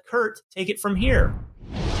I'll let Kurt take it from here.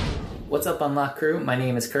 What's up, Unlock crew? My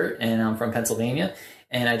name is Kurt, and I'm from Pennsylvania.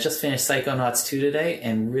 And I just finished Psychonauts 2 today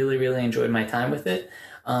and really, really enjoyed my time with it.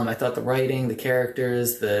 I thought the writing, the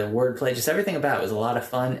characters, the wordplay, just everything about it was a lot of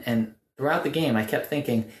fun. And throughout the game, I kept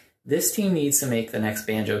thinking, this team needs to make the next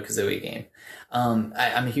Banjo-Kazooie game. I'm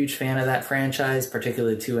a huge fan of that franchise,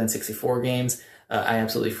 particularly the 2 N64 games. I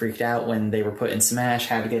absolutely freaked out when they were put in Smash,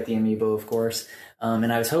 had to get the amiibo, of course.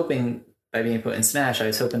 And I was hoping, by being put in Smash, I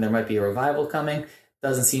was hoping there might be a revival coming.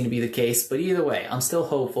 Doesn't seem to be the case, but either way, I'm still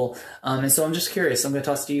hopeful. And so I'm just curious. I'm going to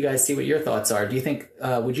toss to you guys, see what your thoughts are. Do you think,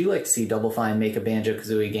 would you like to see Double Fine make a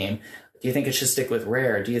Banjo-Kazooie game? Do you think it should stick with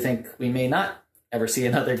Rare? Do you think we may not ever see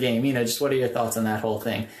another game? Just what are your thoughts on that whole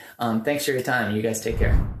thing? Thanks for your time. You guys take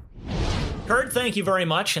care. Kurt, thank you very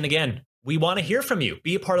much. And again, we want to hear from you.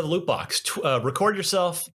 Be a part of the loot box. Record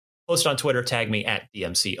yourself, post on Twitter, tag me at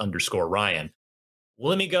DMC_Ryan.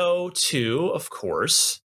 Let me go to, of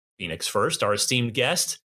course, Phoenix first, our esteemed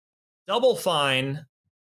guest. Double Fine,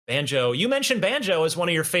 Banjo. You mentioned Banjo as one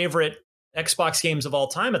of your favorite Xbox games of all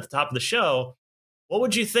time at the top of the show. What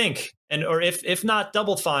would you think? And or if not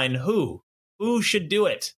Double Fine, who should do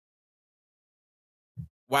it?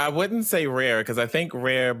 Well, I wouldn't say Rare, because I think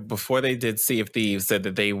Rare, before they did Sea of Thieves, said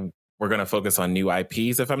that they were going to focus on new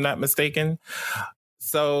IPs, if I'm not mistaken.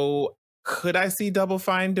 So could I see Double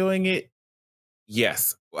Fine doing it?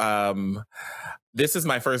 Yes. This is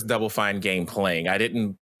my first Double Fine game playing. I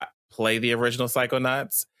didn't play the original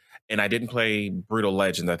Psychonauts, and I didn't play Brutal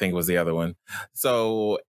Legends, I think was the other one.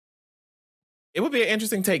 So it would be an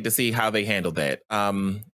interesting take to see how they handled that.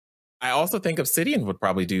 I also think Obsidian would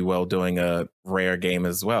probably do well doing a Rare game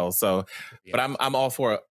as well. So, but I'm all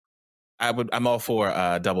for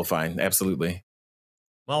Double Fine, absolutely.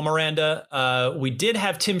 Well, Miranda, we did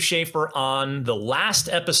have Tim Schafer on the last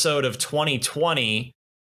episode of 2020.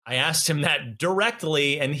 I asked him that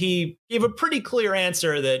directly, and he gave a pretty clear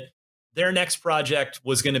answer that their next project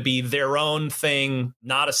was going to be their own thing,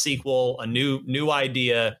 not a sequel, a new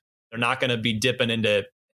idea. They're not going to be dipping into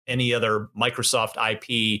any other Microsoft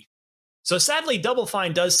IP. So sadly, Double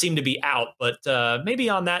Fine does seem to be out. But maybe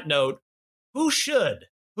on that note, who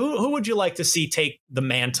would you like to see take the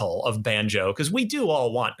mantle of Banjo? Because we do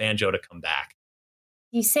all want Banjo to come back.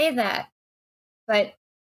 You say that, but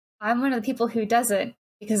I'm one of the people who doesn't,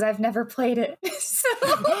 because I've never played it. So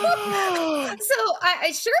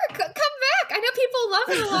I sure come back. I know people love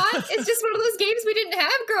it a lot. It's just one of those games we didn't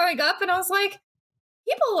have growing up, and I was like,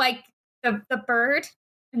 people like the bird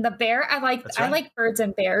and the bear. I like birds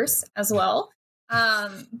and bears as well.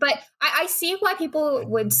 But I see why people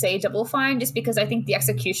would say Double Fine, just because I think the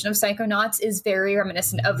execution of Psychonauts is very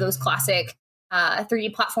reminiscent of those classic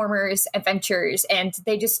 3D platformers, adventures, and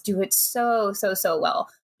they just do it so well.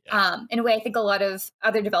 Yeah. In a way, I think a lot of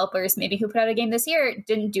other developers maybe who put out a game this year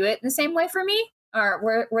didn't do it in the same way for me,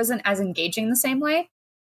 or wasn't as engaging the same way.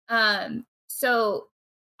 So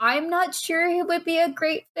I'm not sure who would be a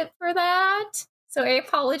great fit for that. So I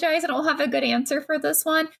apologize. I don't have a good answer for this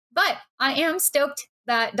one, but I am stoked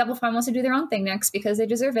that Double Fine wants to do their own thing next, because they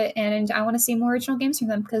deserve it. And I want to see more original games from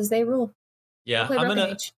them, because they rule. Yeah,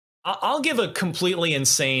 I'll give a completely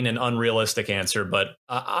insane and unrealistic answer, but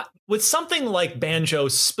with something like Banjo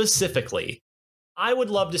specifically, I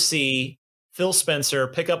would love to see Phil Spencer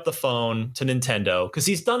pick up the phone to Nintendo, because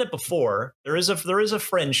he's done it before. There is a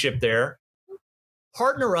friendship there.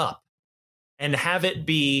 Partner up and have it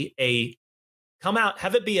be a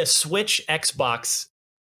Switch Xbox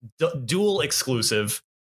dual exclusive,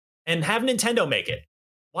 and have Nintendo make it.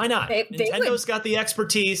 Why not? Nintendo's got the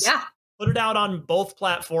expertise. Yeah. Put it out on both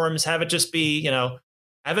platforms. Have it just be,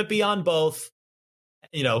 have it be on both.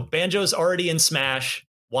 Banjo's already in Smash.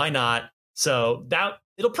 Why not? So that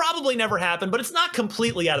it'll probably never happen, but it's not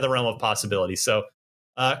completely out of the realm of possibility. So,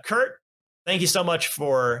 Kurt, thank you so much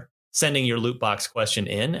for sending your loot box question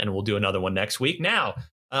in, and we'll do another one next week. Now,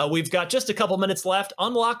 we've got just a couple minutes left.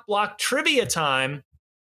 Unlock Block trivia time.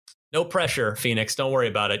 No pressure, Phoenix. Don't worry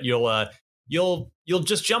about it. You'll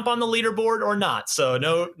just jump on the leaderboard or not. So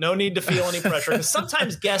no need to feel any pressure, because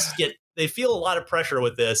sometimes guests they feel a lot of pressure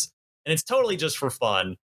with this, and it's totally just for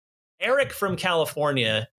fun. Eric from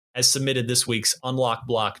California has submitted this week's Unlock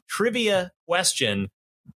Block trivia question,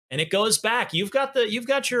 and it goes back. You've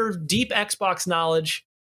got your deep Xbox knowledge.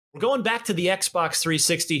 We're going back to the Xbox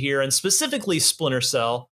 360 here, and specifically Splinter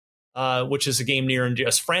Cell, which is a game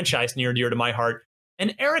a franchise near and dear to my heart.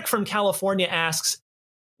 And Eric from California asks,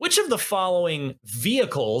 which of the following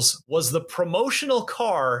vehicles was the promotional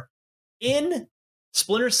car in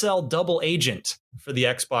Splinter Cell Double Agent for the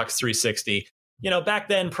Xbox 360? Back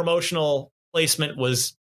then, promotional placement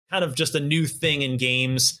was kind of just a new thing in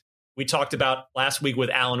games. We talked about last week with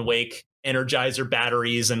Alan Wake, Energizer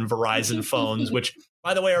batteries and Verizon phones, which,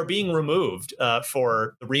 by the way, are being removed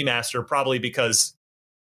for the remaster, probably because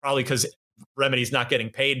Remedy's not getting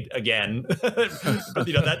paid again. But,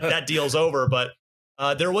 that deal's over. But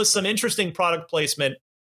there was some interesting product placement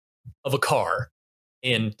of a car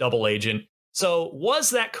in Double Agent. So was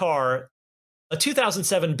that car a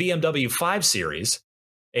 2007 BMW 5 Series,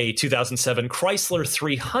 a 2007 Chrysler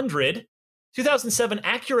 300, 2007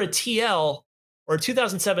 Acura TL, or a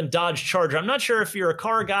 2007 Dodge Charger? I'm not sure if you're a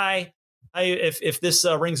car guy. If this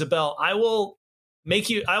rings a bell, I will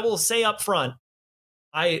say up front,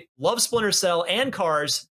 I love Splinter Cell and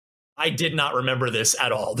cars. I did not remember this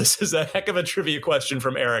at all. This is a heck of a trivia question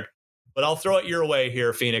from Eric, but I'll throw it your way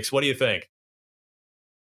here, Phoenix. What do you think?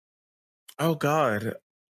 Oh, God.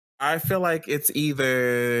 I feel like it's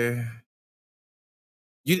either...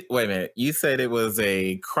 Wait a minute. You said it was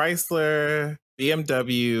a Chrysler,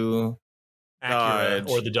 BMW, Acura, Dodge,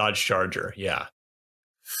 or the Dodge Charger. Yeah.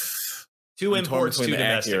 Two imports, two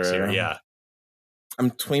domestics here. Yeah.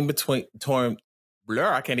 I'm torn.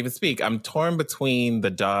 Blur, I can't even speak. I'm torn between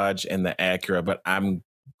the Dodge and the Acura, but I'm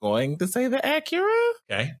going to say the Acura.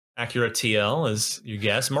 Okay. Acura TL is your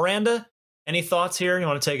guess. Miranda, any thoughts here? You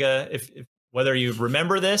want to take if whether you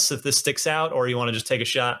remember this, if this sticks out, or you want to just take a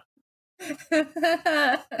shot? We'll guess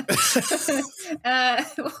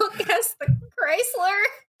the Chrysler.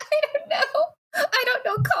 I don't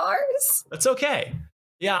know cars. That's okay.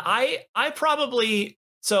 Yeah, I probably...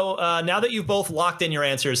 So now that you've both locked in your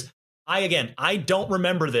answers, I don't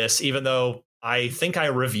remember this, even though I think I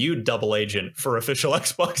reviewed Double Agent for Official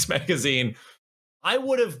Xbox Magazine. I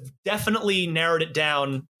would have definitely narrowed it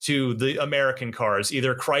down to the American cars,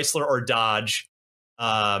 either Chrysler or Dodge.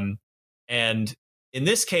 And in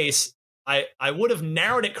this case, I would have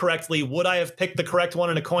narrowed it correctly. Would I have picked the correct one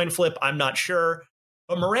in a coin flip? I'm not sure.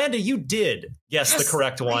 But Miranda, you did guess the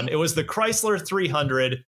correct one. It was the Chrysler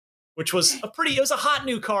 300, which was it was a hot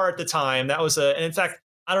new car at the time. That was and in fact,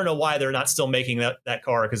 I don't know why they're not still making that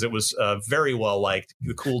car, because it was very well liked,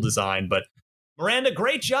 the cool design. But Miranda,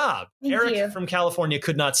 great job. Thank Eric you. from California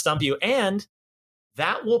could not stump you, and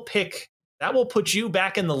that will put you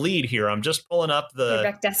back in the lead here. I'm just pulling up Good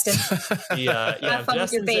luck, Destin. Have fun with your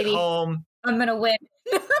Destin's baby. at home I'm gonna win.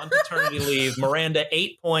 on paternity leave. Miranda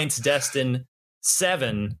 8 points, Destin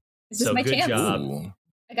 7. This is So my good chance. job. Ooh.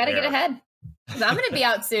 I gotta get ahead. 'Cause I'm gonna be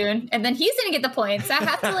out soon, and then he's gonna get the points. I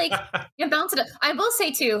have to bounce it up. I will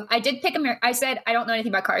say too, I did pick I said I don't know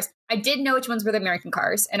anything about cars. I did know which ones were the American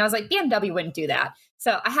cars, and I was like, BMW wouldn't do that.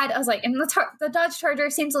 So I was like, and the Dodge Charger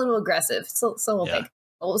seems a little aggressive, so a little big.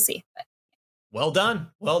 But we'll see. But Well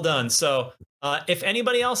done. So if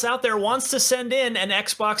anybody else out there wants to send in an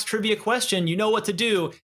Xbox trivia question, you know what to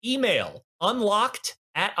do. Email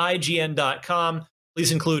unlocked@ign.com.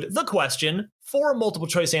 Please include the question, 4 multiple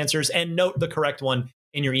choice answers, and note the correct one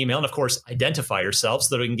in your email. And of course, identify yourself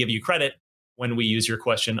so that we can give you credit when we use your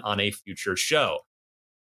question on a future show.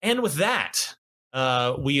 And with that,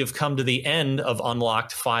 we have come to the end of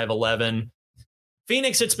Unlocked 511.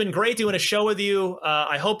 Phoenix, it's been great doing a show with you.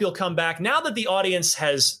 I hope you'll come back. Now that the audience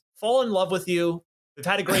has fallen in love with you, we've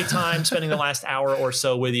had a great time spending the last hour or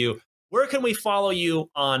so with you. Where can we follow you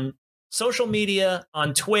on social media,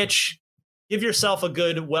 on Twitch? Give yourself a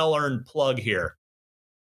good, well-earned plug here.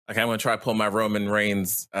 Okay, I'm going to try to pull my Roman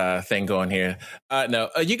Reigns thing going here. No,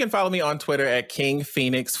 you can follow me on Twitter at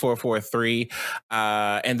KingPhoenix443.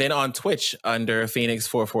 And then on Twitch under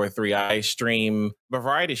Phoenix443. I stream a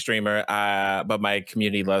variety streamer, but my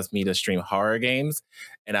community loves me to stream horror games.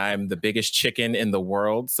 And I'm the biggest chicken in the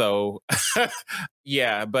world. So,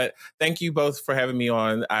 yeah, but thank you both for having me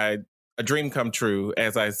on. A dream come true,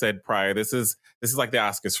 as I said prior. This is like the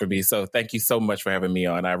Oscars for me. So thank you so much for having me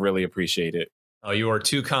on. I really appreciate it. Oh, you are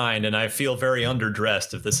too kind, and I feel very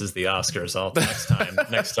underdressed if this is the Oscars.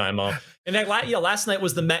 Next time I'll. And last night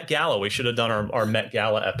was the Met Gala. We should have done our Met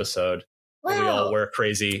Gala episode. Wow. Where we all wear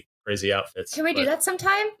crazy outfits. Can we do that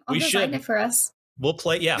sometime? I'll design it for us. We'll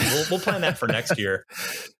play. Yeah, we'll plan that for next year.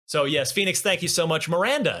 So yes, Phoenix, thank you so much.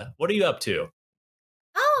 Miranda, what are you up to?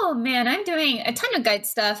 Oh man, I'm doing a ton of guide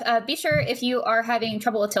stuff. Be sure if you are having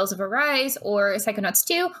trouble with Tales of Arise or Psychonauts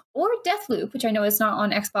 2 or Deathloop, which I know is not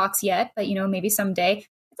on Xbox yet, but maybe someday.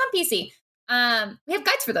 It's on PC. We have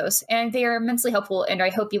guides for those, and they are immensely helpful, and I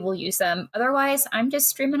hope you will use them. Otherwise, I'm just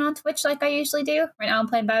streaming on Twitch like I usually do. Right now I'm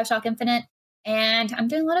playing BioShock Infinite, and I'm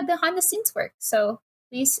doing a lot of behind-the-scenes work. So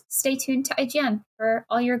please stay tuned to IGN for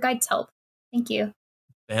all your guides help. Thank you.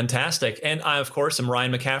 Fantastic. And I, of course, am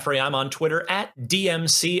Ryan McCaffrey. I'm on Twitter at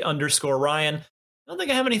DMC_Ryan. I don't think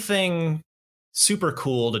I have anything super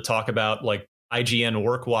cool to talk about, like IGN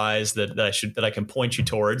work-wise, that I can point you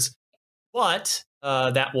towards. But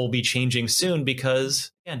that will be changing soon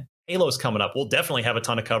because, again, Halo's coming up. We'll definitely have a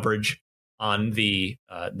ton of coverage on the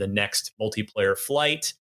next multiplayer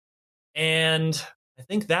flight. And I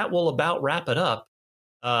think that will about wrap it up.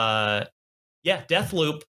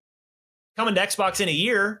 Deathloop. Coming to Xbox in a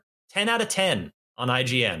year, 10 out of 10 on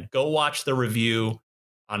IGN. Go watch the review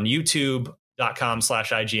on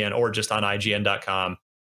youtube.com/IGN or just on IGN.com.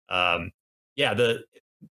 The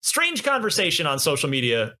strange conversation on social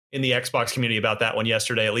media in the Xbox community about that one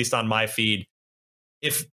yesterday, at least on my feed.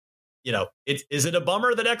 If, is it a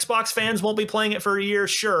bummer that Xbox fans won't be playing it for a year?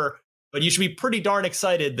 Sure. But you should be pretty darn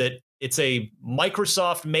excited that it's a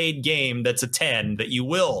Microsoft-made game that's a 10 that you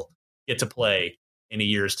will get to play in a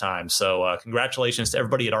year's time. So congratulations to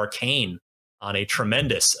everybody at Arcane on a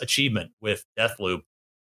tremendous achievement with Deathloop.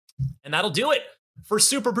 And that'll do it for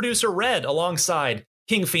Super Producer Red alongside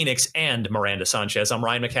King Phoenix and Miranda Sanchez. I'm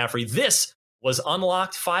Ryan McCaffrey. This was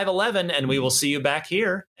Unlocked 511, and we will see you back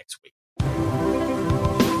here next week.